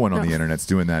 No one on No. the internet's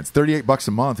doing that. It's $38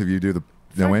 a month if you do the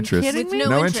no Fucking interest. kidding me? With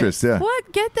No no interest. interest. Yeah.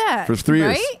 What? Get that. For 3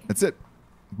 years. Right? That's it.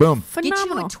 Boom. Get you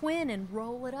Phenomenal. a twin and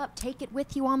roll it up. Take it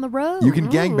with you on the road. You can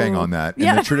gangbang on that in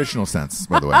Yeah. the traditional sense,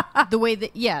 by the way. the way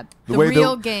that the way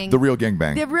real gang. The real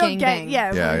gangbang. The real Gang gang. bang.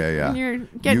 Yeah. Yeah. When you're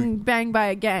getting banged by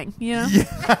a gang, you know? you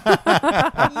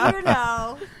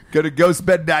know. Go to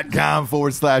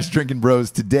ghostbed.com/drinking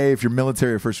bros today. If you're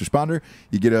military or first responder,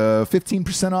 you get a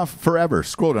 15% off forever.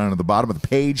 Scroll down to the bottom of the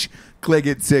page, click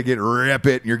it, ticket, rip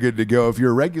it, and you're good to go. If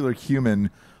you're a regular human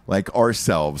like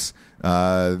ourselves,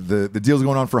 the deals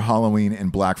going on for Halloween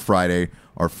and Black Friday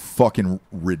are fucking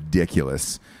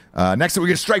ridiculous. Next up, we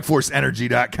get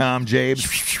StrikeForceEnergy.com, Jabes.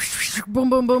 Boom,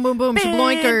 boom, boom, boom, boom.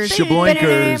 Shabloinkers.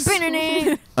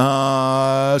 Shabloinkers.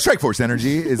 Strikeforce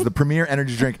Energy is the premier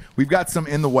energy drink. We've got some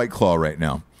in the White Claw right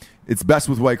now. It's best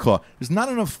with White Claw. There's not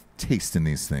enough taste in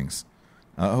these things.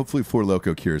 Hopefully Four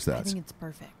Loko cures that. I think it's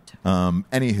perfect.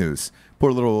 Anywho's, pour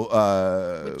a little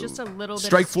With just a little bit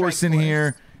Strike of Force in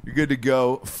here. You're good to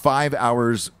go. 5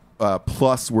 hours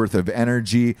plus worth of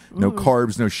energy. No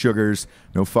carbs, no sugars,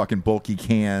 no fucking bulky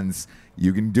cans.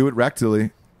 You can do it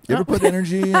rectally. You ever put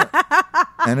energy in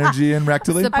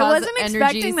rectally? I wasn't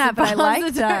expecting that, but I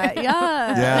liked that.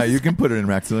 Yeah. Yeah, you can put it in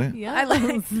rectally. Yeah. I like.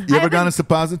 You ever gone to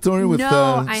suppository with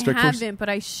No, I Strike Force? haven't, but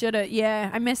I should have. Yeah,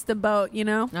 I missed the boat, you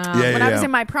know? Yeah, I was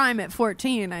in my prime at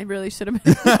 14, I really should have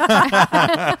been.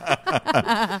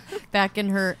 Back in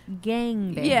her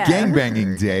gangbang. Yeah.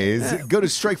 Gangbanging days. Go to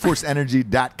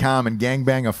strikeforceenergy.com and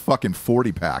gangbang a fucking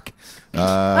 40-pack.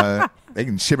 They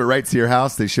can ship it right to your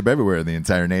house. They ship everywhere in the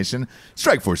entire nation.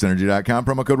 StrikeForceEnergy.com.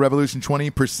 Promo code Revolution,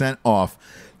 20% off.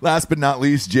 Last but not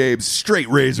least, Jabes,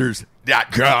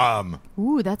 StraightRazors.com.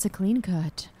 Ooh, that's a clean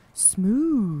cut.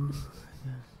 Smooth.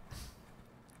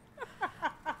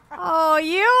 Oh,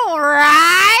 you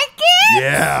like it?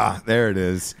 Yeah, there it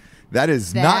is. That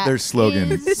is not their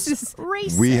slogan. Is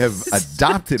racist. We have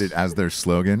adopted it as their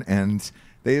slogan, and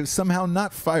they have somehow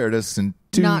not fired us in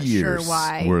 2 Not sure years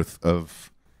why. worth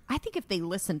of I think if they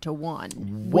listen to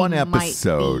one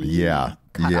episode. Yeah.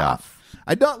 cut off.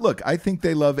 I don't look. I think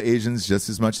they love Asians just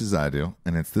as much as I do,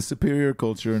 and it's the superior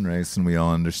culture and race, and we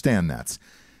all understand that.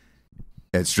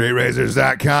 At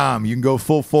straightrazors.com, you can go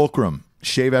full fulcrum,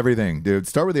 shave everything, dude.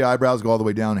 Start with the eyebrows, go all the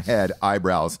way down, head,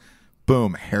 eyebrows,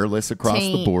 boom, hairless across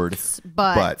the board,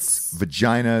 butts,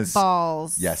 vaginas,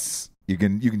 balls, yes, you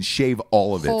can shave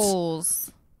all of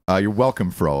holes. You're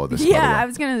welcome for all of this. Yeah, I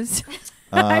was gonna.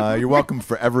 You're welcome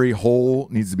for every hole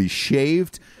needs to be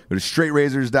shaved. Go to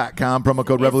straightrazors.com, promo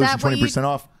code Revolution, 20%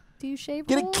 off. Do you shave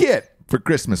Get holes? a kit for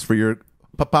Christmas for your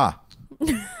papa.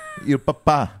 Your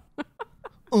papa.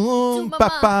 Tu mamá.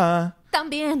 Papa.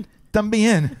 También.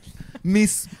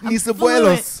 Mis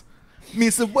abuelos.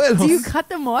 Mis abuelos. Do you cut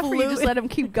them off or you just let them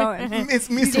keep going? Mis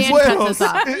Dan abuelos. cuts us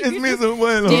off. It's mis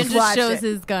abuelos. Dan just Watch shows it.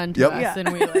 his gun to Yep. us, Yeah. and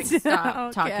we like stop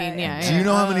Okay. talking. Yeah. Do you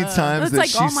know how many times That's that like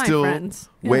she all my still friends.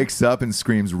 Yeah. wakes up and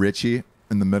screams Richie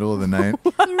in the middle of the night?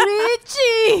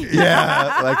 Richie?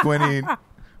 Yeah, like when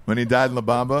he died in La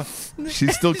Bamba, she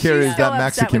still carries still that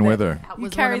upset Mexican with with it. her. That You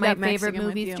was carry one of my that favorite Mexican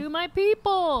with movies. you. To my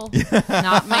people.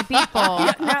 Not my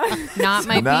people. Not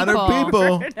my Not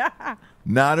people. her people.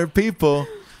 Not her people.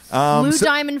 Lou So-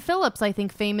 Diamond Phillips, I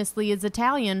think, famously is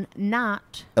Italian,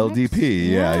 not LDP.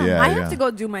 Yeah. I have to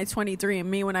go do my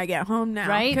 23andMe when I get home now.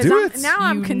 Right? 'Cause Do I'm, it. now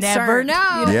I'm You concerned. never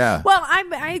know. Yeah. Well,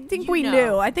 I think You we know.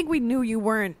 knew. I think we knew you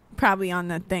weren't probably on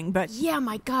the thing, but Yeah,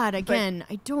 my God. Again,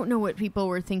 I don't know what people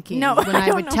were thinking No, when I I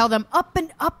don't would know. tell them up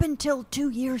until 2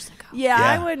 years ago. yeah,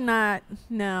 Yeah. I would not.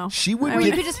 No, She would Or get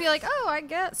you could just be like, oh, I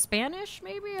get Spanish,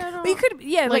 maybe? I don't know. you could.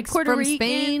 Yeah, like Puerto from Rican,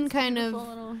 Spain, kind of.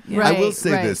 Yeah. Right, I will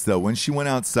say right. this though: when she went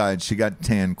outside, she got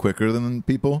tan quicker than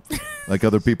people, like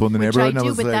other people in the Which neighborhood. I and I do,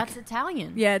 was but like, that's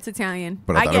Italian. Yeah, it's Italian.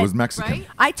 but I thought get, it was Mexican. right?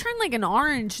 I turn like an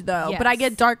orange though, but I Yes.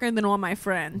 get darker than all my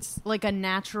friends. Like a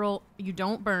natural, you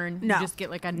don't burn. No, You just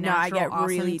get like a no, I natural, get awesome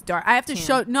really dark. I have to tan.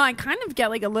 show. No, I kind of get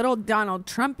like a little Donald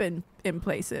Trump in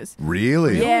places.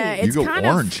 Really? Yeah, You it's go kind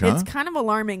orange, of huh? it's kind of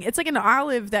alarming. It's like an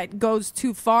olive that goes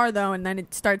too far though, and then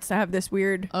it starts to have this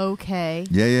weird, Okay.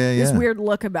 Yeah. this weird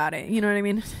look about it. You know what I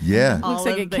mean? Yeah. Looks like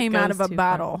Olive it that came out goes of a too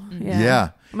far. bottle. Mhm. Yeah.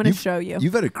 I'm gonna show you.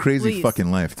 You've had a crazy Please. fucking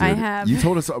life, dude. I have. You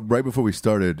told us right before we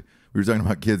started, we were talking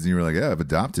about kids, and you were like, "Yeah, I've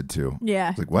adopted two." Yeah.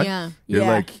 It's like, what? Yeah. You're Yeah.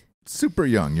 like super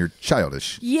young. You're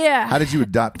childish. Yeah. How did you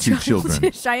adopt two children?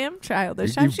 Childish. I am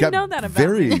childish. How You've did you got know that about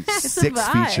very me? It's a six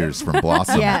vibe. features from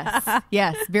Blossom.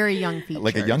 Yes. Very young features.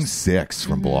 Like a young six Mm-hmm.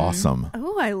 from Blossom.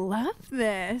 Oh, I love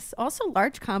this. Also,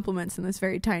 large compliments in this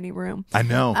very tiny room. I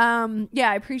know.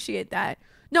 Yeah, I appreciate that.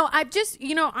 No, I've just,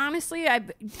 honestly, I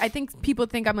think people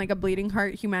think I'm like a bleeding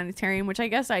heart humanitarian, which I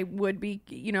guess I would be,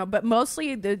 but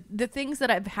mostly the things that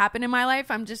have happened in my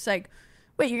life, I'm just like,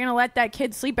 wait, you're going to let that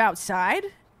kid sleep outside?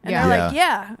 And Yeah. they're like,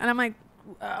 yeah. And I'm like,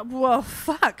 well,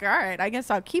 fuck. All right, I guess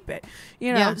I'll keep it.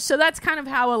 You know, Yeah. so that's kind of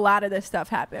how a lot of this stuff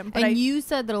happened. But And you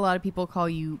said that a lot of people call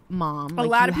you mom. a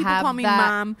lot of people call me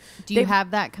mom. Do you They-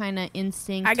 have that kind of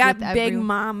instinct? I got with big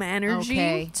mom energy,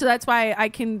 Okay. so that's why I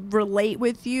can relate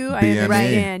with you. I BME.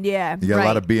 understand. Yeah, You got a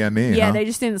lot of BME, yeah. huh? They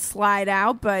just didn't slide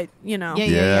out, but you know. Yeah,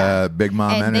 Yeah, big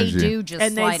mom and energy. they do just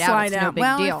And slide they out. slide It's out. no big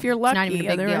well, deal. if you're It's not lucky, even a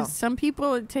big there deal. are some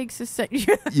people it takes a second.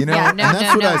 You know, Yeah, no, and that's no,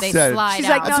 what no, I they said. slide She's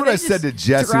like, out. That's no, what I they said to just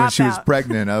Jessie when drop she was out.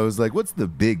 pregnant. I was like, "What's the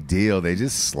big deal? They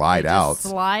just slide out.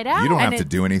 slide out. You don't And have to it-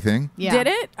 do anything." Yeah. Did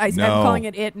it? I'm No. calling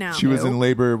it now. She was in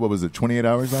labor. What was it? 28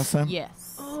 hours last time.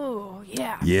 Yes. Oh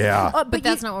yeah. Yeah. Oh, But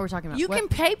that's not what we're talking about. You What? can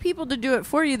pay people to do it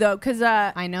for you though, because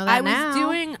I know that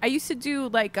now. I used to do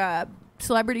like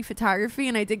celebrity photography,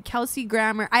 and I did Kelsey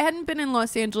Grammer. I hadn't been in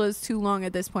Los Angeles too long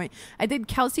at this point. I did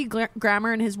Kelsey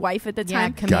Grammer and his wife at the Yeah,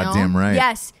 time. Camille. Goddamn right.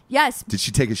 Yes. Did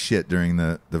she take a shit during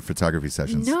the photography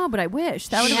sessions? No, but I wish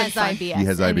that would She have has been fun. IBS. He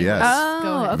has anyways. IBS. Go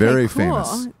Oh, ahead. okay, Very cool.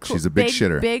 famous. Cool. She's a big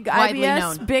shitter. Big Widely IBS,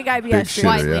 known. big IBS. Big shitter,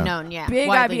 Widely yeah. known, yeah. Big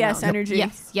Widely IBS known. energy.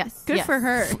 Yes. Good for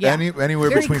her. Yeah. Anywhere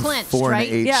Very between clenched, 4 right?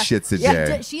 and 8 Yeah. shits a Yeah.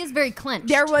 day. She is very clenched.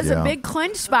 There was Yeah. a big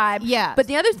clench vibe. Yeah. But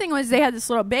the other thing was they had this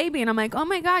little baby, and I'm like, oh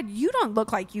my God, you don't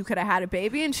look like you could have had a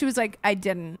baby. And she was like, I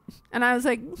didn't. And I was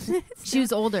like, She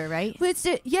was older, right?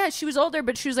 yeah, she was older,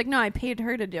 but she was like, no, I paid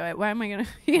her to do it. Why am I going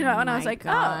to, and I was my like,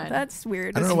 God. oh, that's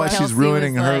weird. I don't know why Kelsey she's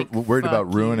ruining was her, like, worried about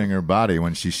 "Fuck ruining her body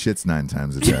when she shits 9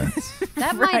 times a day.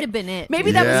 That might have been it.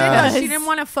 Maybe that was Yeah. it, though. She didn't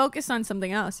want to focus on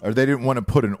something else. Or they didn't want to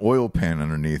put an oil pan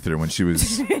underneath her when she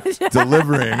was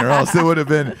delivering, or else it would have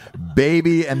been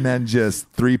baby and then just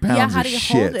 3 pounds how of do you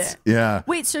shit. hold it? Yeah.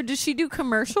 Wait, so does she do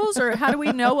commercials, or how do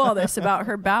we know all this about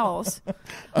her bowels?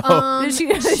 Did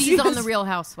She's on the Real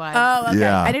Housewives. Oh, okay.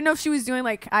 Yeah. I didn't know if she was doing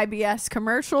like IBS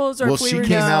commercials, or Well, if we she were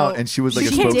came just- out and she was like a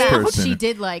she did. spokesperson. She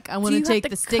did like, I want Do to you take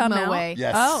have the to come stigma out? away.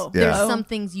 Yes. Oh, Yeah. There's Oh. some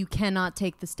things you cannot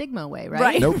take the stigma away, right?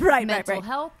 Right, Nope. right, Mental right.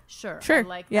 health, sure. Sure, I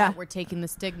like yeah. that. We're taking the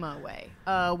stigma away.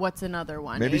 What's another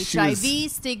one? Maybe she HIV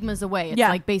was- stigma's away. It's Yeah.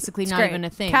 like basically It's not great. even a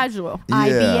thing. Casual. Yeah.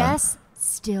 IBS,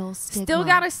 still stigma. Still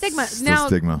got a stigma. Still Now,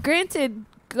 stigma. granted,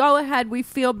 go ahead, we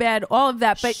feel bad, all of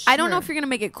that, but I don't know Sure. if you're going to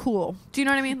make it cool. Do you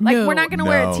know what I mean? Like, No. we're not going to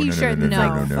wear No, a no, t-shirt no, no, that's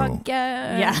no, like, no, no. fuck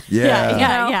yeah. Yeah. Yeah.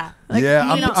 Yeah. Like,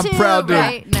 Yeah, you know, I'm proud to.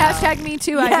 right? No. Hashtag me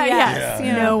too, IBS. Yeah.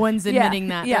 You know? No one's Yeah. admitting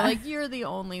that. Yeah. They're like, you're the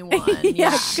only one.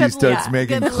 Yeah. She Good starts luck.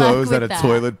 making Good luck clothes out with of that.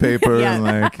 toilet paper Yeah. and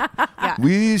like, Yeah.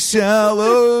 we shall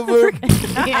over.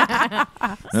 Yeah.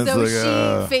 That's So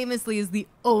like, she famously is the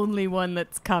only one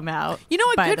that's come out. You know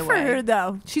what? by Good the for way. her,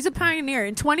 though. She's a pioneer.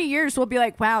 In 20 years, we'll be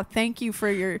like, wow, thank you for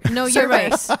your No, you're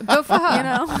right. service. Go for her. You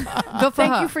know? Go for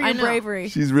Thank her. you for I your know. bravery.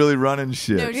 she's really running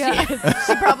shit. No, she, Yeah.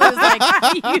 she probably was like,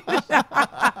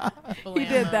 You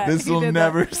did that. This You will did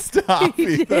never that. stop. You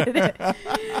either. did it.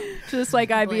 Just like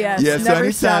IBS. Yeah, so never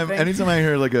anytime stopping. I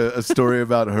hear like a story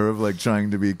about her of like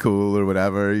trying to be cool or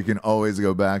whatever, you can always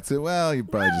go back to, well, you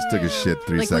probably just took a shit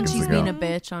 3 like when seconds she's ago. being a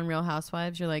bitch on Real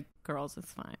Housewives, you're like, girls,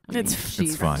 it's fine. I mean, It's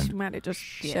she's fine. She might have just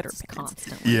shit her shits pants.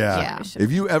 constantly. Yeah. Yeah.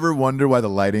 If you ever wonder why the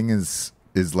lighting is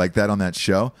like that on that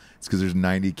show, it's because there's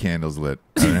 90 candles lit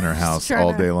in her house trying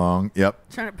all to- day long. Yep.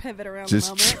 Trying to pivot around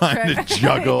Just the moment. trying to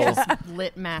juggle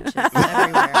Lit matches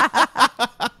everywhere.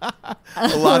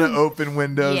 a lot of open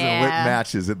windows and lit Yeah.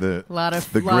 matches at the A lot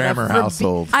of the lot of Grammer forbi-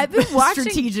 household. I've been watching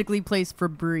strategically placed for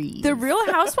breeze. The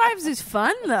Real Housewives is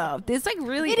fun though. It's like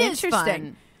really It is interesting.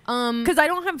 fun. Because I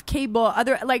don't have cable.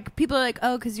 Other like people are like,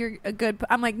 oh, because you're a good.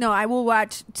 I'm like, no, I will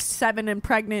watch Seven and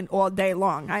Pregnant all day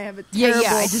long. I have a terrible.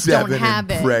 yeah, I just Seven don't have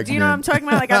and it. pregnant. Do you know what I'm talking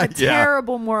about? Like I have a Yeah.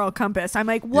 terrible moral compass. I'm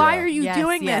like, why Yeah. are you Yes,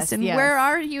 doing yes, this? And yes. where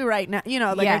are you right now? You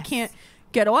know, like I Yes. can't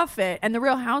get off it. And the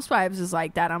Real Housewives is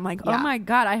like that. I'm like, oh Yeah. my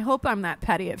God, I hope I'm that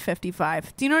petty at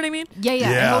 55. Do you know what I mean? Yeah.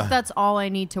 Yeah. I hope that's all I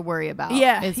need to worry about.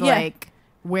 Yeah, is yeah. like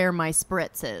where my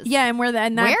spritz is. Yeah, and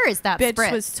that Where is that bitch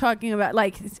spritz? was talking about.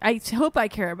 Like, I hope I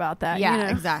care about that. Yeah, you know?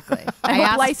 exactly. I hope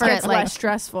asked life for gets it like less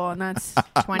stressful, and that's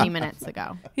 20 minutes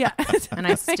ago, yeah, and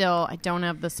I don't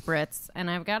have the spritz, and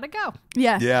I've got to go.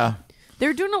 yeah. Yeah.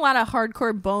 They're doing a lot of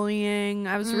hardcore bullying.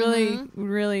 I was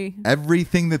really.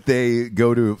 Everything that they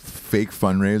go to fake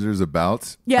fundraisers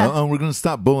about, Yeah. oh, we're going to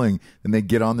stop bullying. And they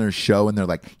get on their show and they're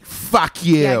like, fuck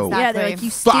you. Yeah, exactly. Yeah, they're like, you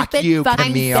Fuck stupid you, fucking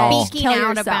Camille. bitch, Speaking kill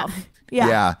out yourself. about- Yeah.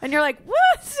 Yeah. And you're like,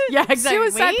 what? Yeah, exactly.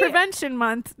 Suicide We- Prevention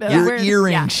Month. You're We're-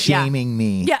 earring yeah, shaming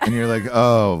me. Yeah. And you're like,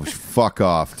 oh, fuck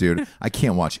off, dude. I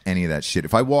can't watch any of that shit.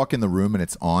 If I walk in the room and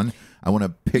it's on, I want to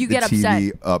pick You the get TV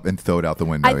upset. up and throw it out the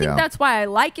window. I think yeah. that's why I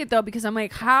like it though, because I'm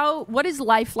like, what is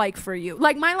life like for you?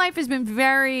 Like my life has been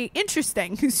very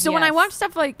interesting. So when I Yes. watch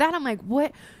stuff like that, I'm like,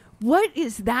 what What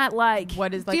is that like?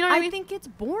 What is Do like? you know what I I mean? think it's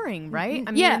boring, right?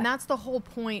 I mean, Yeah. and that's the whole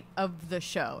point of the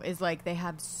show. Is like they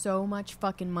have so much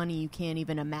fucking money you can't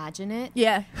even imagine it.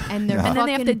 Yeah. And they're And then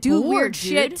they have to fucking do bored, weird dude.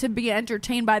 shit to be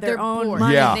entertained by their They're own bored.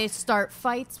 money. Yeah. And they start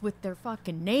fights with their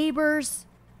fucking neighbors.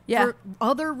 Yeah. For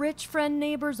other rich friend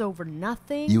neighbors over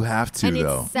nothing. You have to, and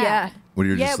though. It's sad. Yeah. When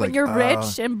you're Yeah, just when like, you're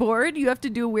rich and bored, you have to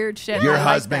do weird shit. Your I like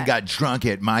husband that. got drunk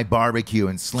at my barbecue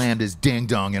and slammed his ding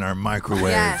dong in our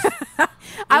microwave. Yes.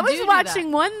 I They was do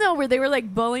watching that. one though where they were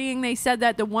like bullying. They said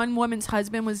that the one woman's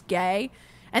husband was gay,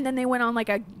 and then they went on like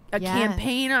a Yes.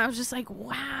 campaign. And I was just like,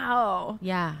 wow,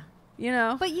 Yeah. you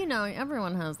know. But you know,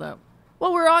 everyone has that.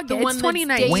 Well, we're all The gay. one It's that's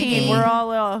 2019. dating. We're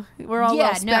all Yeah, little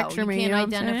no, spectrum. you can't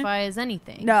identify as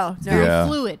anything. No, It's no. very Yeah.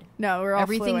 fluid. No, we're all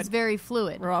Everything's fluid. very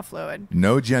fluid. We're all fluid.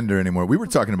 No gender anymore. We were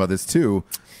talking about this too.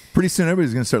 Pretty soon,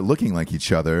 everybody's going to start looking like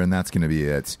each other, and that's going to be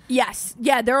it. Yes,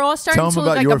 yeah, they're all starting Tell 'em to look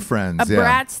about like your a, friends, a yeah.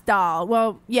 Bratz doll.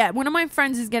 Well, yeah, one of my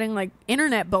friends is getting like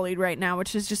internet bullied right now,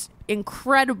 which is just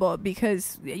incredible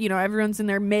because you know everyone's in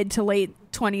their mid to late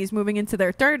 20s, moving into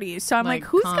their 30s. So I'm like, Like,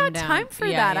 who's calm got down. time for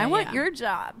Yeah, that? I yeah, want yeah. your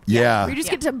job. Yeah. Where you just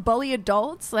get to bully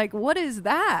adults. Like, what is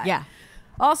that? Yeah.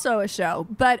 Also a show,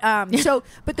 but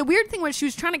but the weird thing was she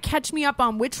was trying to catch me up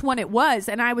on which one it was,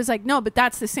 and I was like, no, but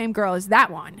that's the same girl as that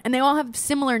one, and they all have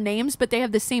similar names, but they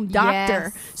have the same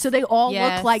doctor, Yes. so they all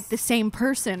Yes. look like the same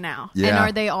person now. Yeah. And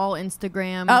are they all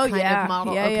Instagram Oh kind yeah, of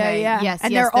model? yeah, Okay. yeah. Yes,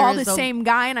 and yes, they're all there the is a- same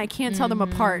guy, and I can't tell them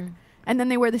apart. And then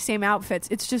they wear the same outfits.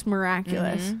 It's just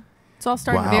miraculous. It's all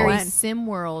starting Wow. to Very blend. sim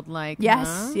world like. Yes,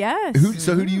 huh? yes.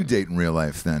 So who do you date in real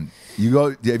life then? You go?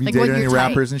 Have you Like, what dated any your type?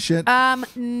 rappers and shit?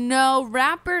 No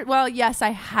rapper. Well, yes, I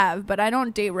have, but I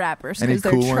don't date rappers Any because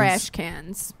they're cool ones? trash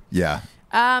cans. Yeah.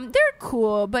 They're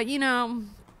cool, but you know,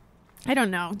 I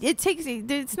don't know. It's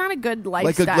not a good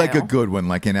lifestyle. Like a good one,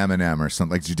 like an Eminem or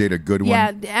something. Like, did you date a good Yeah,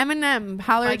 one? Eminem,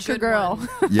 holler By at your good girl. one.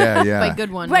 Yeah, yeah. By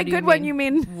good one. By what do good one, you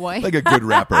mean? What? Like a good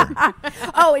rapper.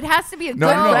 Oh, it has to be a No,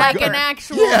 good no, no, rapper. like an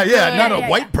actual. Yeah, yeah, good- not a yeah,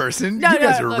 white yeah. person. No, you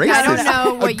guys no, are look, racist. I don't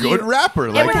know what a good you- rapper.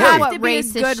 It Like, would hey, have what to be a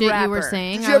racist good shit you were rapper.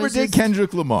 saying. did I you ever was date just-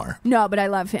 Kendrick Lamar? No, but I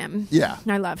love him. Yeah.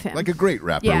 I love him. Like a great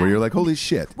rapper Yeah. where you're like, holy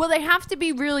shit. Well, they have to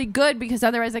be really good because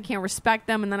otherwise I can't respect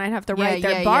them, and then I'd have to Yeah, write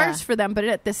their yeah, bars yeah. for them. But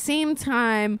at the same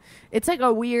time, it's like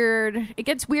it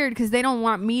gets weird because they don't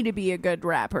want me to be a good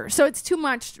rapper. So it's too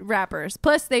much rappers.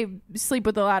 Plus, they sleep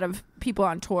with a lot of people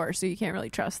on tour, so you can't really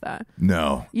trust that.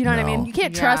 No. You know what I mean? no. You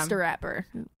can't Yeah. trust a rapper.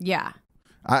 Yeah.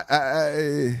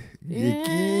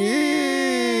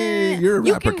 You're a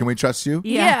You rapper. can- Can we trust you?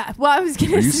 Yeah. Well, I was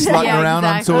gonna Are you say. slutting Yeah, around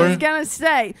exactly. on I tour? was gonna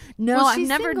say no. Well, I've she's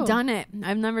never single. done it.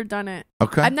 I've never done it.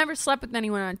 Okay. I've never slept with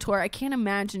anyone on tour. I can't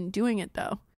imagine doing it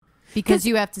though. Because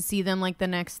you have to see them like the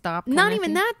next stop. Not kinda even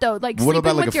thing? that though. Like What sleeping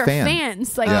about, like, with a your fan?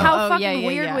 fans. Like Yeah. how Oh, fucking yeah, yeah,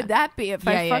 weird yeah. would that be if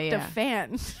Yeah, I yeah, fucked yeah. a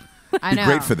fan? I Be know.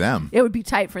 great for them. It would be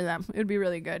tight for them. It would be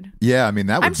really good. Yeah, I mean,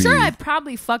 that would I'm be. sure I've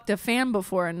probably fucked a fan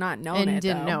before and not known And it.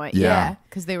 didn't though. know it. Yeah.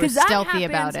 Because they were 'Cause that stealthy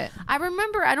about happens- it. I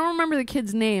don't remember the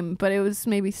kid's name, but it was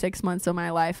maybe 6 months of my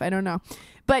life. I don't know.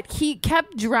 But he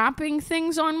kept dropping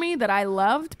things on me that I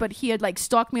loved, but he had like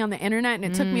stalked me on the internet, and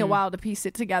it took me a while to piece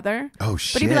it together. Oh, But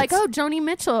shit. he'd be like, "Oh, Joni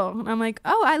Mitchell," and I'm like,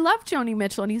 "Oh, I love Joni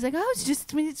Mitchell," and he's like, "Oh,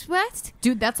 it's what?"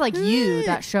 Dude, that's like you,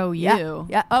 that show you. Yeah,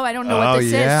 yeah. Oh, I don't know Oh, what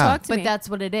this yeah. is. Talk to But me. that's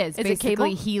what it is. Is it Basically,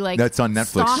 cable? he like That's on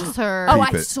Netflix. stalks her. Oh,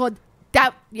 Peep I it. saw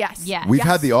that. Yes. Yeah. We've Yes.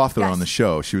 had the author Yes. on the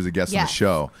show. She was a guest on the Yes.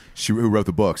 show. Who wrote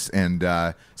the books, and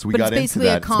so we But got it's into basically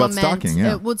that. a It's about comment. stalking.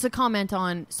 Yeah. Well, it's a comment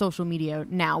on social media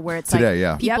now, where it's Today, like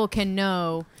yeah. people Yep. can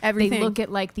know Everything. They look at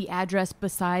like the address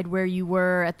beside where you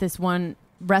were at this one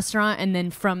restaurant, and then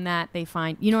from that they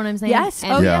find. You know what I'm saying? Yes.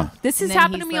 And- Oh, Yeah. yeah. This and has then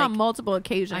happened to he's me like, on multiple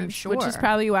occasions. I'm Which is sure.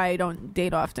 probably why I don't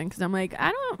date often, because I'm like,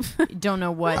 I don't. Don't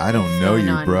know what. I don't know going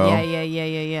you, on. bro.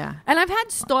 Yeah. And I've had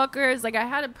stalkers. Like, I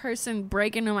had a person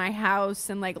break into my house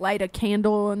and like light a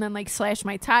candle and then like slash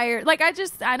my tire. Like,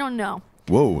 I don't know.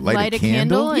 Whoa, light a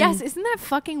candle? And- Yes. Isn't that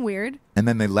fucking weird? And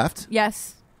then they left?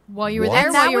 Yes. While you were What? there,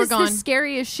 And while that you were was gone. the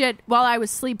scariest shit while I was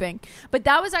sleeping. But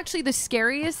that was actually the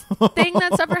scariest thing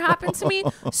that's ever happened to me.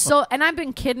 So, and I've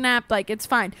been kidnapped. Like, it's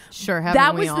fine. Sure, haven't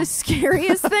That we was all? the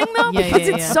scariest thing, though, Yeah, because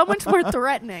yeah, it's yeah. so much more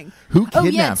threatening. Who Oh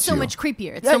kidnapped yeah, it's so you? much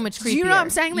creepier. It's so much creepier. Do you know what I'm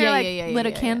saying? They're Yeah, like, lit a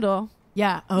yeah. candle.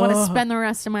 Yeah. Want to Oh. spend the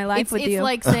rest of my life It's with you.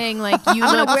 like saying like you I'm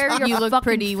gonna look wear your you look fucking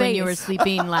pretty when you were face.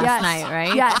 sleeping last Yes. night,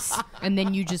 right? Yes. And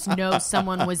then you just know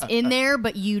someone was in there,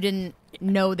 but you didn't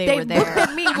know they were They there. looked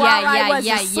at me while I was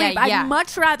asleep. I'd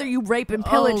much rather you rape and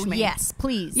pillage me. Yes,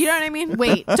 please. You know what I mean?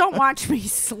 Wait. Don't watch me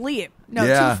sleep. No,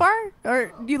 Yeah. too far?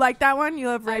 Or do you like that one? You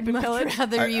love rape and pillage?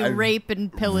 rather you rape and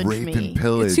pillage Rape me. and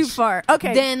pillage. Too far.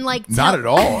 Okay. Then like Not at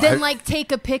all. Then like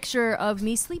take a picture of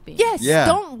me sleeping. yes. Yeah.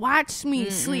 Don't watch me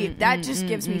sleep. That just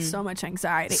gives me so much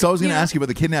anxiety. So I was going to You know? ask you about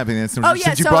the kidnapping. And Oh yeah.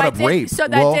 since you So brought I up did, rape, So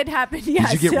that well, did happen.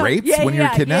 Yeah. Did you get so, raped yeah, when you were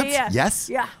yeah, kidnapped? Yeah. Yes.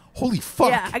 Yeah. Holy fuck.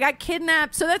 Yeah, I got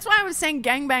kidnapped. So that's why I was saying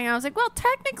gangbang. I was like, well,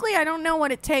 technically, I don't know what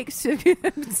it takes to.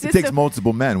 It takes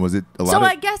multiple men. Was it a lot So of?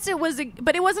 I guess it was,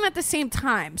 but it wasn't at the same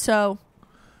time. So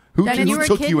who Then you were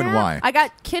took you and why? kidnapped? I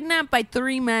got kidnapped by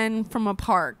 3 men from a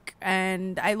park,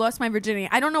 and I lost my virginity.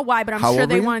 I don't know why, but I'm How sure old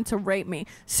they were you? wanted to rape me.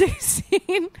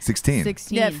 16. 16.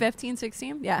 16. Yeah, 15,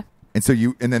 16. Yeah. And so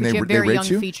you and then But you they have they very raped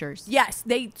young you. features. Yes,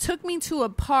 they took me to a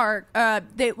park.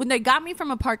 When they got me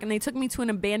from a park, and they took me to an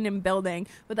abandoned building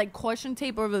with like caution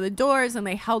tape over the doors, and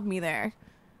they held me there.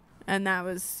 And that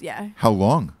was How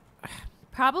long?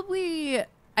 probably.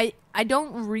 I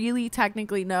don't really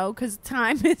technically know because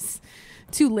time is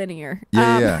too linear.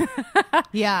 Yeah.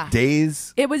 Yeah.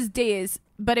 Days. It was days,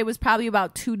 but it was probably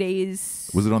about 2 days.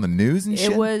 Was it on the news and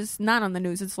shit? It was not on the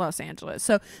news. It's Los Angeles,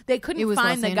 so they It couldn't was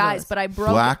find Los the guys. Angeles. But I broke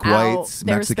Black, out. whites,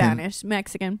 They Mexican? were Spanish,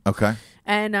 Mexican, Okay.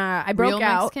 and I broke Real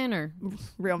out. Mexican or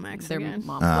Real their Mexican.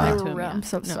 mom They lied were to them, real. yeah. I'm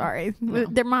so No. sorry. No.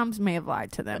 Their moms may have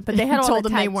lied to them, but they had all Told the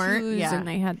them they tattoos weren't, yeah. and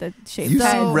they had the shaved You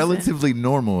heads seem and- relatively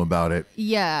normal about it.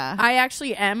 Yeah. I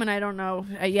actually am, and I don't know.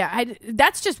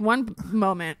 That's just one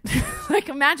moment. Like,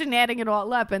 imagine adding it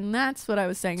all up, and that's what I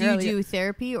was saying do you earlier. do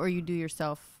therapy or you do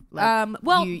yourself? Like,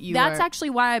 Well, you that's are-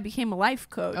 actually why I became a life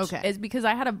coach. Okay. Is because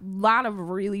I had a lot of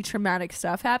really traumatic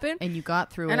stuff happen. and you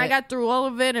got through it. And I got through all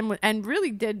of it and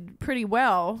really did pretty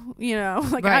well, you know.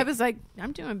 Like I Right. was like,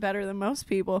 I'm doing better than most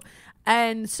people.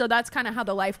 And so that's kind of how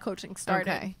the life coaching started.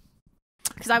 Okay.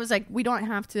 Because I was like, we don't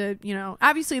have to, you know,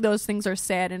 obviously those things are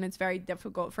sad and it's very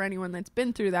difficult for anyone that's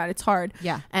been through that. It's hard.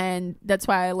 Yeah. And that's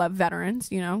why I love veterans,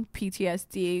 you know,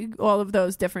 PTSD, all of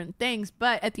those different things.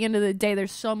 But at the end of the day,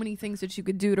 there's so many things that you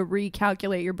could do to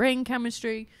recalculate your brain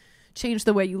chemistry, change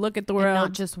the way you look at the And world.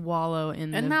 not just wallow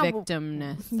in And the not-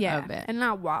 victimness yeah. of it. And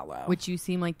not wallow. Which you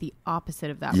seem like the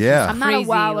opposite of that. Yeah. I'm not a Crazy,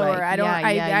 wallower. like, I don't. yeah,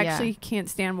 I yeah, actually can't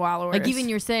stand wallowers. Like even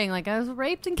you're saying, like I was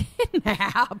raped and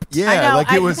kidnapped. Yeah, I know,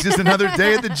 like it was just another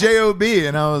day at the JOB,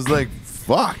 and I was like,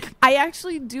 "Fuck." I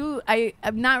actually do. I'm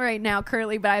not right now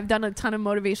currently, but I've done a ton of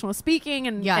motivational speaking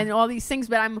and Yeah. and all these things.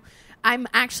 But I'm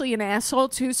actually an asshole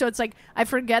too. So it's like I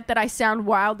forget that I sound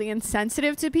wildly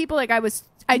insensitive to people. Like I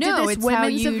did No, this it's women's how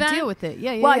you event. deal with it.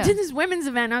 Yeah, yeah. Well, yeah. I did this women's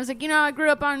event. And I was like, you know, I grew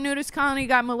up on a nudist colony,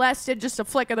 got molested, just a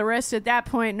flick of the wrist at that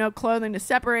point, no clothing to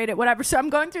separate it, whatever. So I'm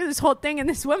going through this whole thing, and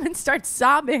this woman starts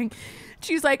sobbing.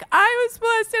 She's like, I was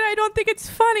molested. I don't think it's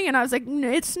funny. And I was like,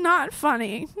 it's not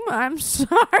funny. I'm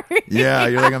sorry. Yeah,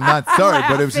 you're like, "I'm not sorry,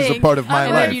 but it was just a Laughing. part of my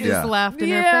and life." then you just Yeah. laughed in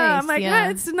her Yeah, face. I'm like, yeah.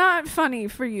 it's not funny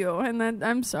for you, and then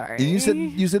I'm sorry. And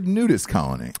you said nudist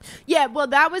colony. Yeah, well,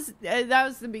 that was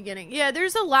the beginning. Yeah,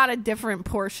 there's a lot of different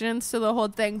portions to the whole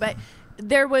thing, but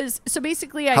there was so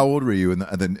basically, How old were you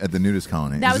at the nudist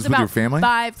colony? that Is was this with about your family?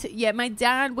 5 to yeah. My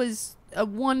dad was a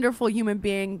wonderful human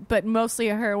being, but mostly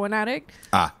a heroin addict.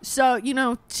 Ah, So, you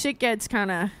know, shit gets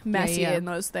kind of messy yeah. in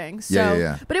those things. So,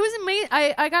 Yeah. but it was amazing.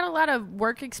 I got a lot of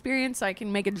work experience. I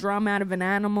can make a drum out of an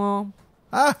animal.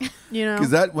 You know,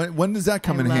 because that when does that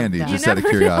come I in love handy? that. Just You out of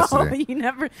never curiosity. know. You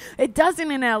never. It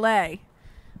doesn't in L.A.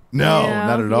 No, You know?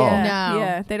 not at all. Yeah, No.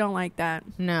 yeah, they don't like that.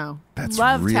 no. That's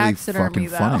Love really taxidermy, fucking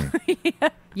though.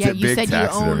 funny. Yeah, a you big said you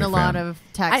taxidermy own a lot fan. of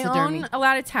I taxidermy. own a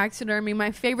lot of taxidermy.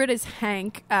 My favorite is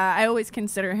Hank. I always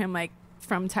consider him like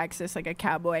from Texas, like a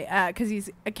cowboy, because he's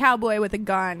a cowboy with a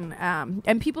gun.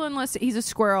 And people enlist. He's a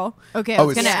squirrel. Okay, Oh, I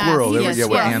was it's gonna ask. squirrel. He's Yeah, a yeah,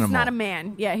 what squirrel. animal? He's not a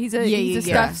man. Yeah, he's a Yeah, he's a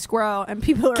yeah, stuffed squirrel, and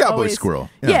people are Cowboy always, squirrel.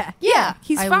 Yeah, Yeah.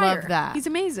 he's I fire. love that. He's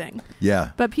amazing, Yeah.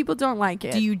 but people don't like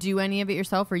it. Do you do any of it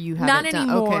yourself, or you have Not it done?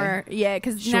 anymore. Okay. Yeah,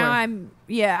 because Sure. now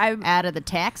I've Out of the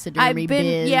taxidermy I've been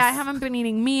biz. yeah, I haven't been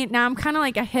eating meat. Now I'm kind of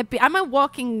like a hippie. I'm a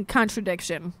walking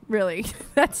contradiction, really.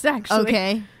 That's actually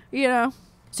Okay. You know,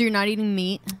 So you're not eating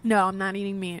meat? no, I'm not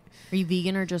eating meat. Are you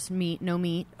vegan or just meat? No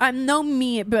meat? I'm no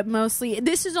meat, but mostly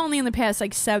this is only in the past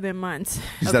like 7 months.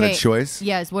 Is that a choice?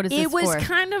 Yes. What is this It was for?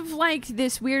 kind of like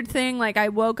this weird thing. Like I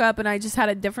woke up and I just had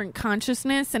a different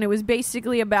consciousness, and it was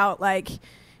basically about like,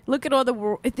 look at all the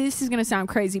world. This is gonna sound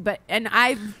crazy, but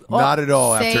Not at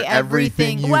all. Say After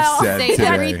everything you Well, said Say today.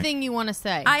 everything you want to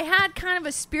say. I had kind of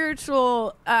a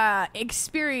spiritual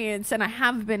experience, and I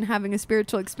have been having a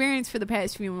spiritual experience for the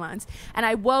past few months. And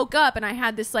I woke up and I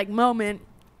had this like moment,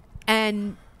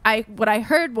 and what I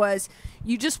heard was,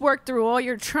 you just worked through all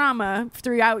your trauma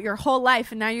throughout your whole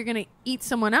life, and now you're going to eat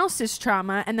someone else's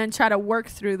trauma and then try to work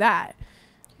through that.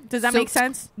 Does that make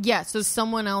sense? Yeah, so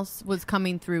someone else was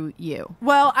coming through you.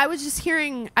 Well, I was just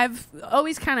hearing, I've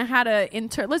always kind of had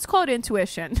let's call it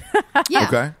intuition. Yeah.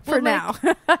 Okay. For Well,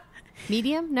 now.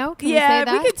 Medium? No? Can Yeah, we say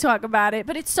that? we could talk about it,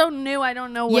 but it's so new. I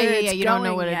don't know where it's you going don't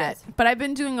know what yet. it is. But I've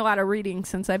been doing a lot of reading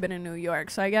since I've been in New York,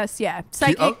 so I guess Can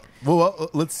psychic.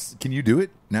 can you do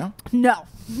it now? No.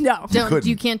 couldn't.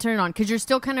 You can't turn it on because you're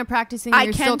still kind of practicing. I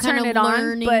You're can still turn kind it of on,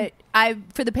 learning. but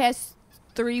for the past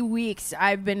 3 weeks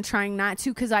I've been trying not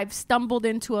to because I've stumbled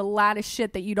into a lot of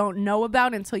shit that you don't know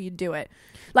about until you do it.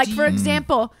 Like for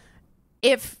example,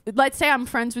 if let's say I'm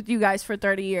friends with you guys for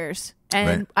 30 years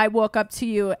and Right. I woke up to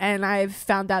you and I've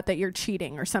found out that you're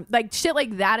cheating or something, like shit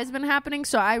like that has been happening,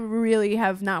 so I really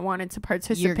have not wanted to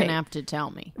participate. you're gonna have to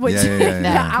tell me. Which,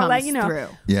 Yeah. I'll let Comes you know. through.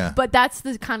 Yeah. But that's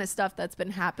the kind of stuff that's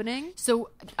been happening. So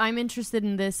I'm interested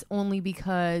in this only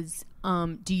because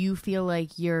do you feel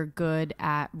like you're good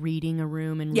at reading a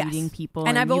room and Yes. reading people?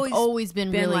 And I've you've always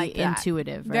been really like that.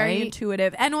 intuitive, right? Very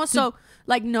intuitive. And also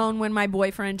like known when my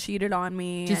boyfriend cheated on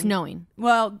me. Just and, knowing.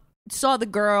 Well, saw the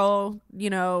girl,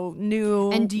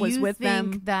 knew And do was you with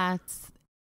think them. that's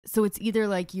so? It's either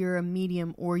like you're a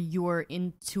medium or your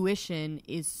intuition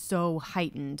is so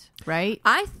heightened, right?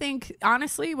 I think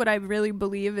honestly what I really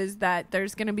believe is that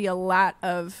there's going to be a lot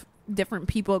of different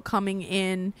people coming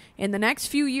in the next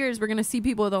few years. We're going to see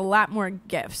people with a lot more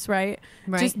gifts, right?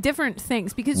 Just different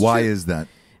things. Because Why is that?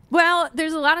 Well,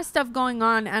 there's a lot of stuff going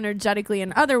on energetically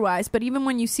and otherwise, but even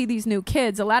when you see these new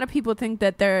kids, a lot of people think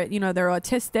that they're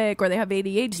autistic or they have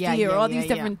ADHD or all these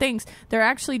different things. They're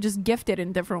actually just gifted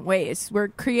in different ways. We're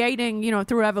creating,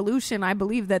 through evolution, I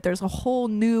believe that there's a whole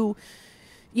new,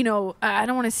 I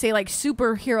don't want to say like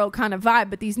superhero kind of vibe,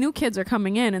 but these new kids are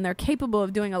coming in and they're capable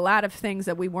of doing a lot of things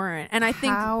that we weren't. And I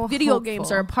think How video hopeful.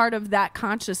 games are a part of that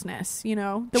consciousness, the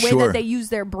way Sure. that they use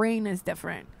their brain is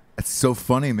different. It's so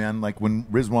funny, man. Like when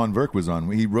Rizwan Virk was on,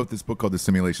 he wrote this book called The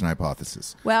Simulation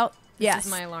Hypothesis Well, yes.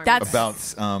 is my alarm. That's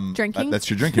about Drinking? That's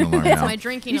your drinking alarm That's now. my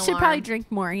drinking You should alarm. probably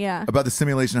drink more, yeah. About the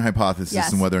simulation hypothesis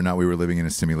Yes. and whether or not we were living in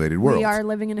a simulated world. We are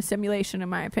living in a simulation, in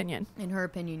my opinion. In her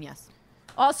opinion, yes.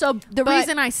 Also, the But-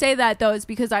 reason I say that, though, is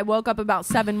because I woke up about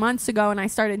 7 months ago and I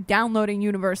started downloading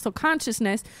Universal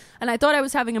Consciousness, and I thought I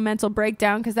was having a mental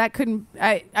breakdown because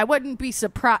I wouldn't be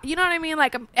surprised. You know what I mean?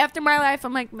 Like, after my life,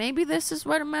 I'm like, maybe this is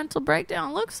what a mental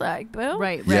breakdown looks like, Bill.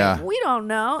 Right. Yeah. We don't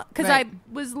know because Right.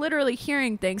 I was literally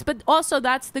hearing things. But also,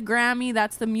 that's the Grammy,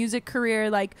 that's the music career.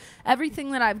 Like,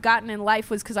 everything that I've gotten in life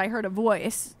was because I heard a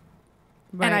voice.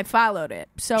 And I followed it.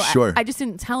 So Sure. I just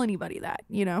didn't tell anybody that,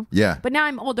 Yeah. But now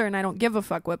I'm older and I don't give a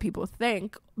fuck what people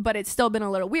think, but it's still been a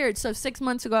little weird. So 7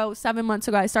 months ago,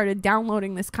 I started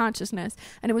downloading this consciousness,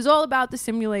 and it was all about the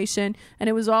simulation, and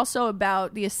it was also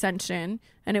about the ascension,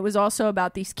 and it was also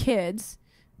about these kids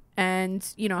and,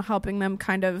 helping them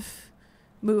kind of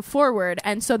move forward.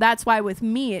 And so that's why with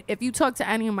meat, if you talk to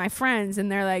any of my friends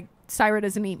and they're like, Sirah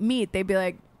doesn't eat meat, they'd be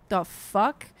like, the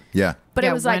fuck? Yeah. But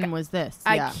Yeah, it was like, when was this?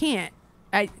 I Yeah. can't.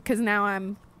 Because now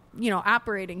I'm,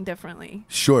 operating differently.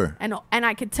 Sure. And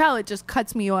I could tell it just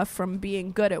cuts me off from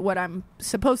being good at what I'm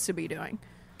supposed to be doing,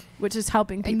 which is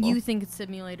helping people. And you think it's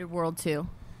simulated world too.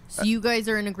 So you guys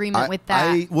are in agreement with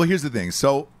that. Well, here's the thing.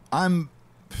 So I'm,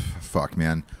 fuck,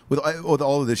 man. With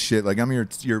all of this shit, like I'm your,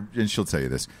 and she'll tell you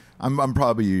this. I'm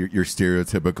probably your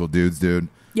stereotypical dudes, dude.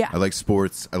 Yeah. I like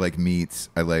sports. I like meats.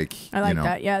 I like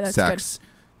that. Yeah, that's sex.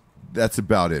 That's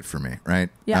about it for me, right?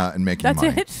 Yeah. And making That's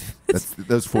money. it? That's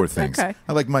those four things. okay.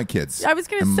 I like my kids. I was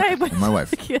gonna and say, my, but and my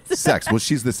wife. kids. Sex. Well,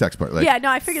 she's the sex part. Like, yeah, no,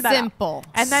 I figured that Simple.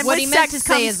 out. And then what with he meant to sex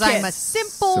say comes is I'm a kids.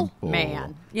 simple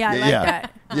man. Yeah, I like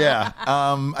that. Yeah.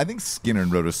 I think Skinner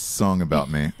wrote a song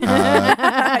about me.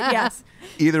 Yes.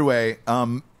 Either way,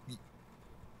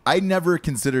 I never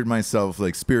considered myself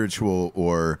like spiritual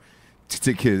or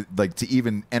to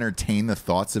even entertain the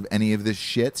thoughts of any of this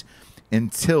shit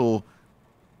until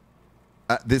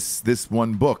this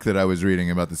one book that I was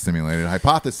reading about the simulated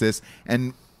hypothesis,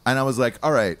 and I was like,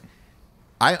 all right,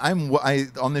 I'm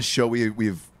on this show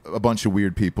we've a bunch of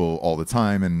weird people all the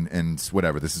time, and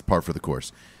whatever, this is par for the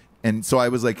course. And so I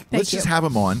was like, let's just have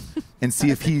him on and see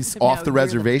if he's off the you're the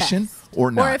reservation or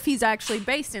not. Or if he's actually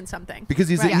based in something. Because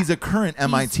he's Right. he's a current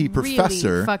MIT He's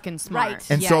professor. really fucking smart.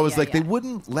 Right. And Yeah, so I was yeah, like, yeah. they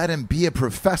wouldn't let him be a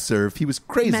professor if he was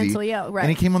crazy. Mentally ill, right. And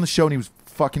he came on the show and he was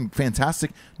fucking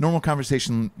fantastic. Normal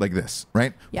conversation like this,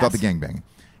 right? Yes. Without the gangbang.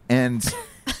 And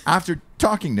after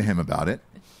talking to him about it,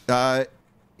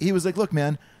 he was like, look,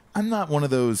 man, I'm not one of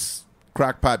those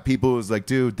crackpot people who's like,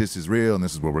 dude, this is real and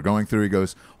this is what we're going through. He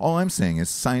goes, all I'm saying is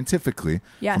scientifically,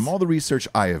 Yes. from all the research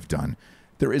I have done,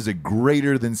 there is a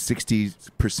greater than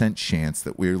 60% chance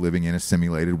that we're living in a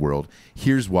simulated world.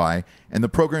 Here's why. And the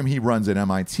program he runs at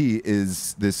MIT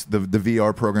is the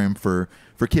VR program for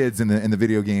kids and the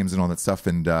video games and all that stuff.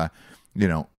 And,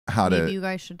 how Maybe to you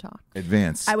guys should talk.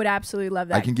 advance. I would absolutely love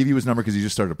that. I can give you his number because he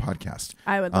just started a podcast.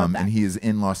 I would love that. And he is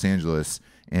in Los Angeles.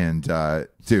 And,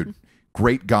 dude,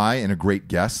 great guy and a great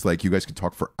guest. Like, you guys could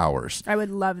talk for hours. I would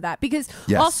love that because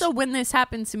Yes. also when this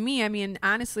happened to me, I mean,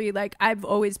 honestly, like I've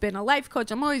always been a life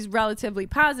coach. I'm always relatively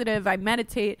positive. I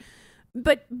meditate.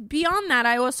 But beyond that,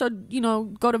 I also,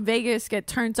 go to Vegas, get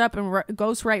turned up and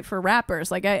ghostwrite for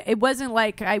rappers. Like, it wasn't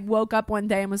like I woke up one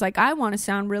day and was like, I want to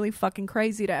sound really fucking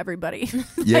crazy to everybody.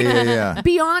 Yeah.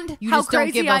 Beyond You how just don't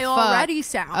crazy give a I fuck already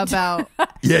sound. About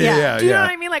Yeah. Do you know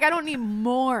what I mean? Like, I don't need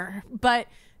more. But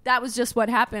that was just what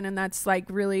happened. And that's like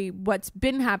really what's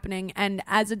been happening. And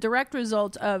as a direct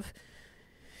result of,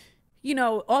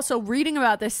 also reading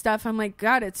about this stuff, I'm like,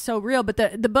 God, it's so real. But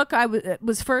the book I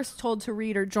was first told to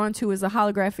read or drawn to was The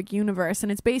Holographic Universe.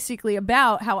 And it's basically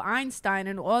about how Einstein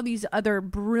and all these other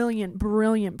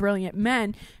brilliant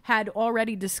men had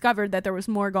already discovered that there was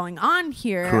more going on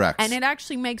here. Correct. And it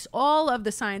actually makes all of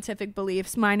the scientific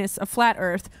beliefs minus a flat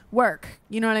earth work.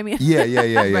 You know what I mean?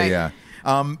 Yeah.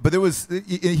 But there was,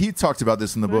 he talked about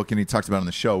this in the book and he talked about it on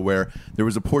the show where there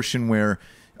was a portion where,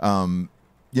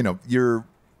 you're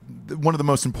one of the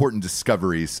most important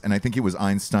discoveries, and I think it was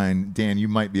Einstein. Dan, you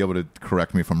might be able to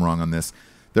correct me if I'm wrong on this.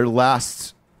 Their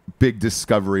last big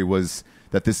discovery was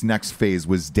that this next phase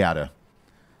was data.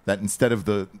 That instead of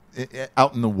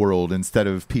out in the world, instead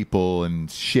of people and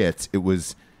shit, it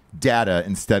was data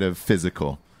instead of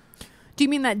physical. Do you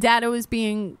mean that data was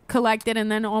being collected and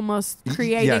then almost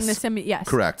creating the Yes.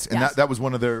 Correct. And Yes. that was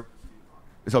one of their...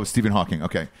 It's always Stephen Hawking.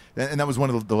 Okay. And that was one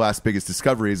of the last biggest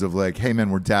discoveries of like, hey,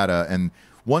 man, we're data. And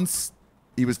once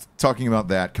he was talking about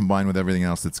that combined with everything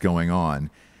else that's going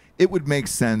on, it would make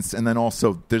sense. And then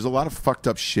also, there's a lot of fucked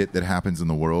up shit that happens in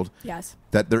the world. Yes.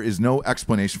 That there is no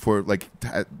explanation for. Like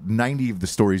 90 of the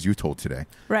stories you told today.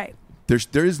 Right.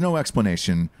 There is no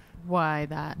explanation why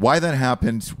that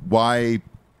happened, why...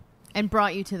 and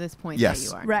brought you to this point Yes. that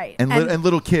you are. Right. And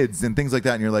little kids and things like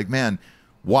that. And you're like, man,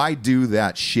 why do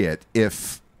that shit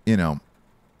if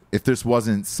this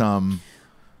wasn't some...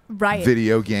 Right.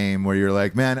 video game where you're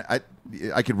like, man,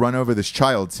 I could run over this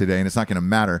child today and it's not going to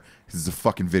matter because it's a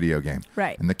fucking video game.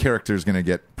 Right. And the character's going to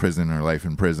get prison or life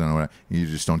in prison or whatever. You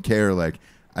just don't care. Like,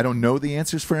 I don't know the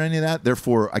answers for any of that.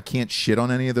 Therefore, I can't shit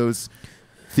on any of those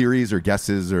theories or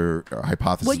guesses or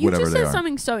hypotheses, Well, you whatever just they said are.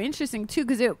 something so interesting too,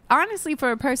 because it honestly,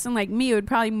 for a person like me, it would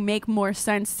probably make more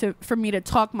sense for me to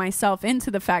talk myself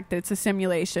into the fact that it's a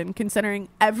simulation, considering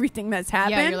everything that's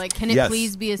happened. Yeah, you're like, can it Yes.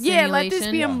 please be a yeah, simulation? let this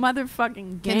be a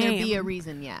motherfucking game. Can there be a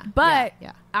reason? Yeah. But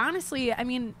yeah. honestly, I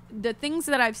mean, the things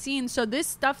that I've seen, so this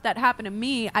stuff that happened to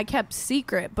me, I kept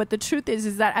secret. But the truth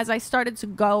is that as I started to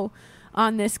go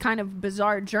on this kind of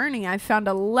bizarre journey, I found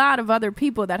a lot of other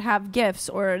people that have gifts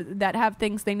or that have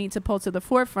things they need to pull to the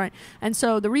forefront. And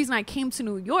so the reason I came to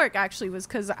New York actually was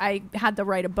because I had to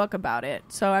write a book about it.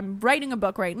 So I'm writing a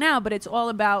book right now, but it's all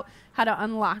about how to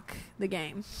unlock the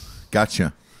game.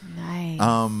 Gotcha. Nice.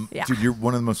 Yeah. Dude, you're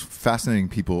one of the most fascinating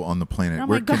people on the planet. Oh my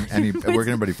where can God. where can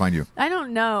anybody find you? I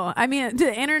don't know. I mean,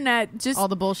 the internet just... all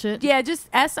the bullshit. Yeah, just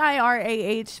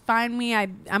Sirah. Find me.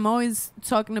 I'm always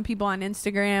talking to people on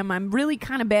Instagram. I'm really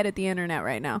kind of bad at the internet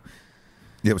right now.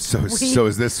 Yeah, so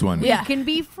is this one. Yeah. We can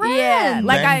be friends. Yeah,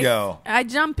 like Bingo. I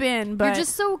jump in, but You're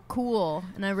just so cool,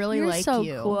 and I really you're like so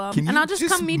you. cool. Can and you I'll just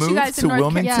come meet move you guys to in North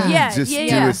Wilmington Carolina. and just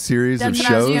do a series That's of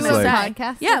what I was shows? gonna Like, say.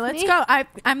 Podcast Yeah, with let's me? go.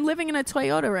 I'm living in a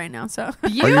Toyota right now, so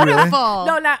Beautiful. really?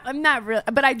 no, I'm not really.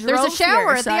 But I drove There's a shower here,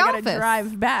 at so the I gotta office.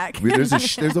 drive back. there's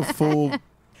a full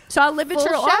So I'll live at Full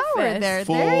your shower office. there.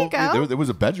 full. There you go. There was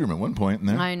a bedroom at one point in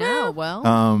there. I know. Well,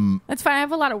 That's fine. I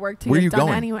have a lot of work to Where are get you done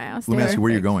going? anyway. I'll stay Let me ask there. you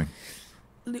where you're going.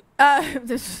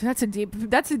 That's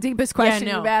the deepest question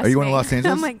no. you've asked Are you going me. to Los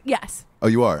Angeles? I'm like, yes. Oh,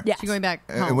 you are. Yes. she's going back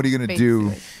And home. what are you gonna face do?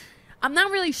 to it. I'm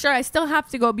not really sure. I still have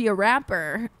to go be a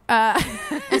rapper.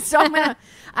 So I'm gonna.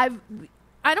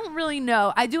 I don't really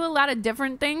know. I do a lot of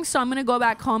different things, so I'm gonna go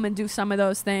back home and do some of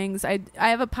those things. I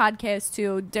have a podcast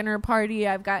too, Dinner Party.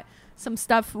 I've got some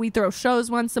stuff. We throw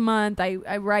shows once a month. I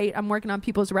write. I'm working on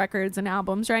people's records and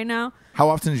albums right now. How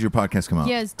often does your podcast come out?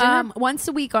 Yes, dinner, Once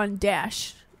a week on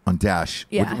Dash. On Dash.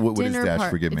 Yeah. What is dinner Dash? par-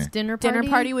 Forgive me. It's dinner party. Dinner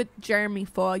Party with Jeremy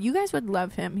Fall. You guys would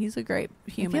love him. He's a great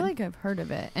I human. feel like I've heard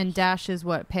of it. And Dash is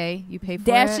what? Pay? You pay for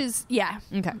Dash it? is yeah.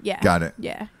 Okay. Yeah. Got it.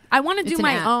 Yeah. I want to It's do an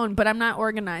my app. own, but I'm not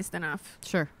organized enough.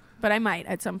 Sure. But I might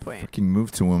at some point. Fucking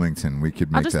move to Wilmington. We could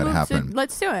I'll make just that move happen.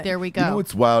 let's do it. There we go. You know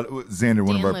what's wild? Xander,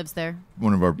 Dan lives there.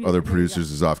 one of our Yeah, other there you producers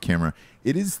is off camera.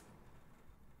 It's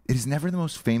it is never the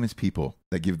most famous people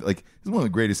that give, like, this is one of the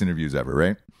greatest interviews ever,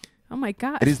 right? Oh my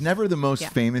god! It is never the most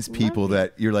famous people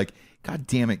that you're like, God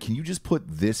damn it, can you just put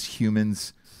this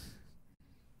human's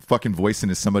fucking voice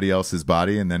into somebody else's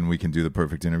body and then we can do the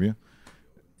perfect interview?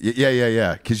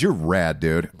 Yeah. Because you're rad,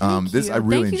 dude. I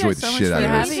really enjoyed the shit out of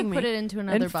I this. need to put it into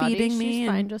another and body. feeding me She's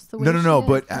and- fine just the way No, she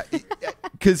but is.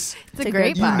 because It's a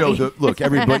great you body. know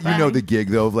everybody, you know the gig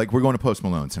though. Like we're going to Post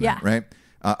Malone tonight, Yeah. right?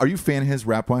 Are you a fan of his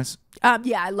rap wise?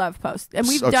 Yeah, I love Post, and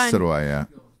So do I. Yeah.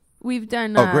 we've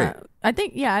done. Oh, great. I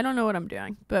think I don't know what I'm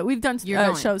doing, but we've done You're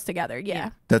going. shows together. Yeah,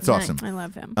 That's Nice. awesome. I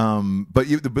love him. But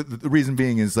the reason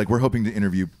being is like we're hoping to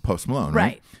interview Post Malone,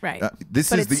 right? Right. This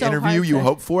But is the it's so interview hard you to-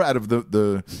 hope for out of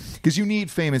the because you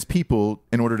need famous people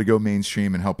in order to go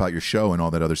mainstream and help out your show and all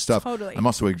that other stuff. Totally. I'm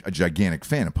also a gigantic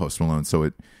fan of Post Malone, so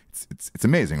it's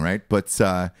amazing, right? But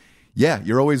yeah,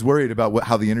 you're always worried about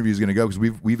how the interview is going to go because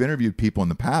we've interviewed people in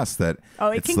the past that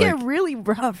It it's can like, get really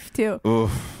rough too.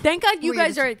 oof. Thank God you Were you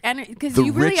guys are because The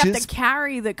you really have richest- to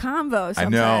carry the convo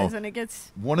sometimes, I know. and it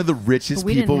gets. One of the richest But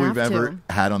we didn't people we've have ever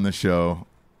to. had on the show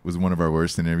was one of our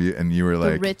worst interviews, and you were The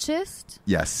like, richest?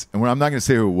 yes. And I'm not going to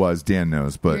say who it was. Dan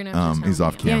knows, but You're gonna have to tell he's me.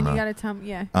 off Yeah, and camera. you got to tell me.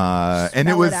 Yeah, And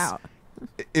it Spell was out.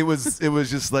 it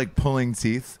was just like pulling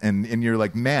teeth, and you're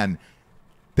like, man,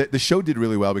 the show did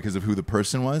really well because of who the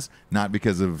person was, not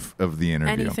because of the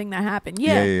interview. anything that happened.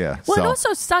 Yeah, Yeah, yeah, yeah. Well, So- it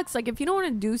also sucks. Like if you don't want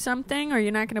to do something or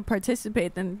you're not going to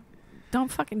participate, then don't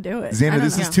fucking do it. I Xana, don't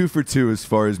this know. is 2 for 2 as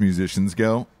far as musicians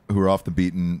go who are off the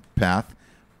beaten path.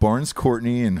 Barnes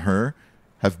Courtney and her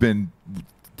have been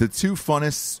the two of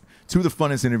the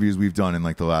funnest interviews we've done in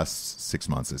like the last 6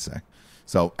 months, I say.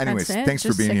 So, anyways, That's it? thanks for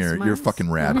Just being 6 here. You're months?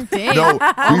 fucking rad. Dang. No, we've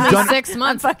Only done 6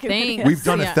 months. fucking Thanks. we've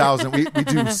done Yeah. 1,000. We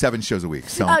do 7 shows a week.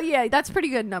 So Oh yeah, that's pretty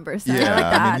good numbers. yeah, I like the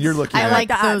I mean, odds. you're looking I at like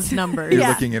the those odds. numbers. you're Yeah.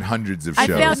 looking at hundreds of I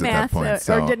shows failed at that math point. or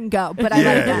So didn't go, but I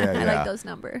Yeah, like that. yeah, I yeah. like those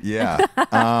numbers.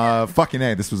 Yeah. Fucking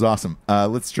A. This was awesome.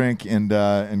 Let's drink and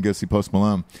go see Post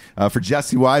Malone. For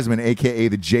Jesse Wiseman, a.k.a.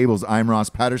 the Jables, I'm Ross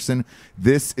Patterson.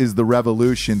 This is The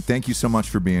Revolution. Thank you so much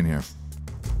for being here.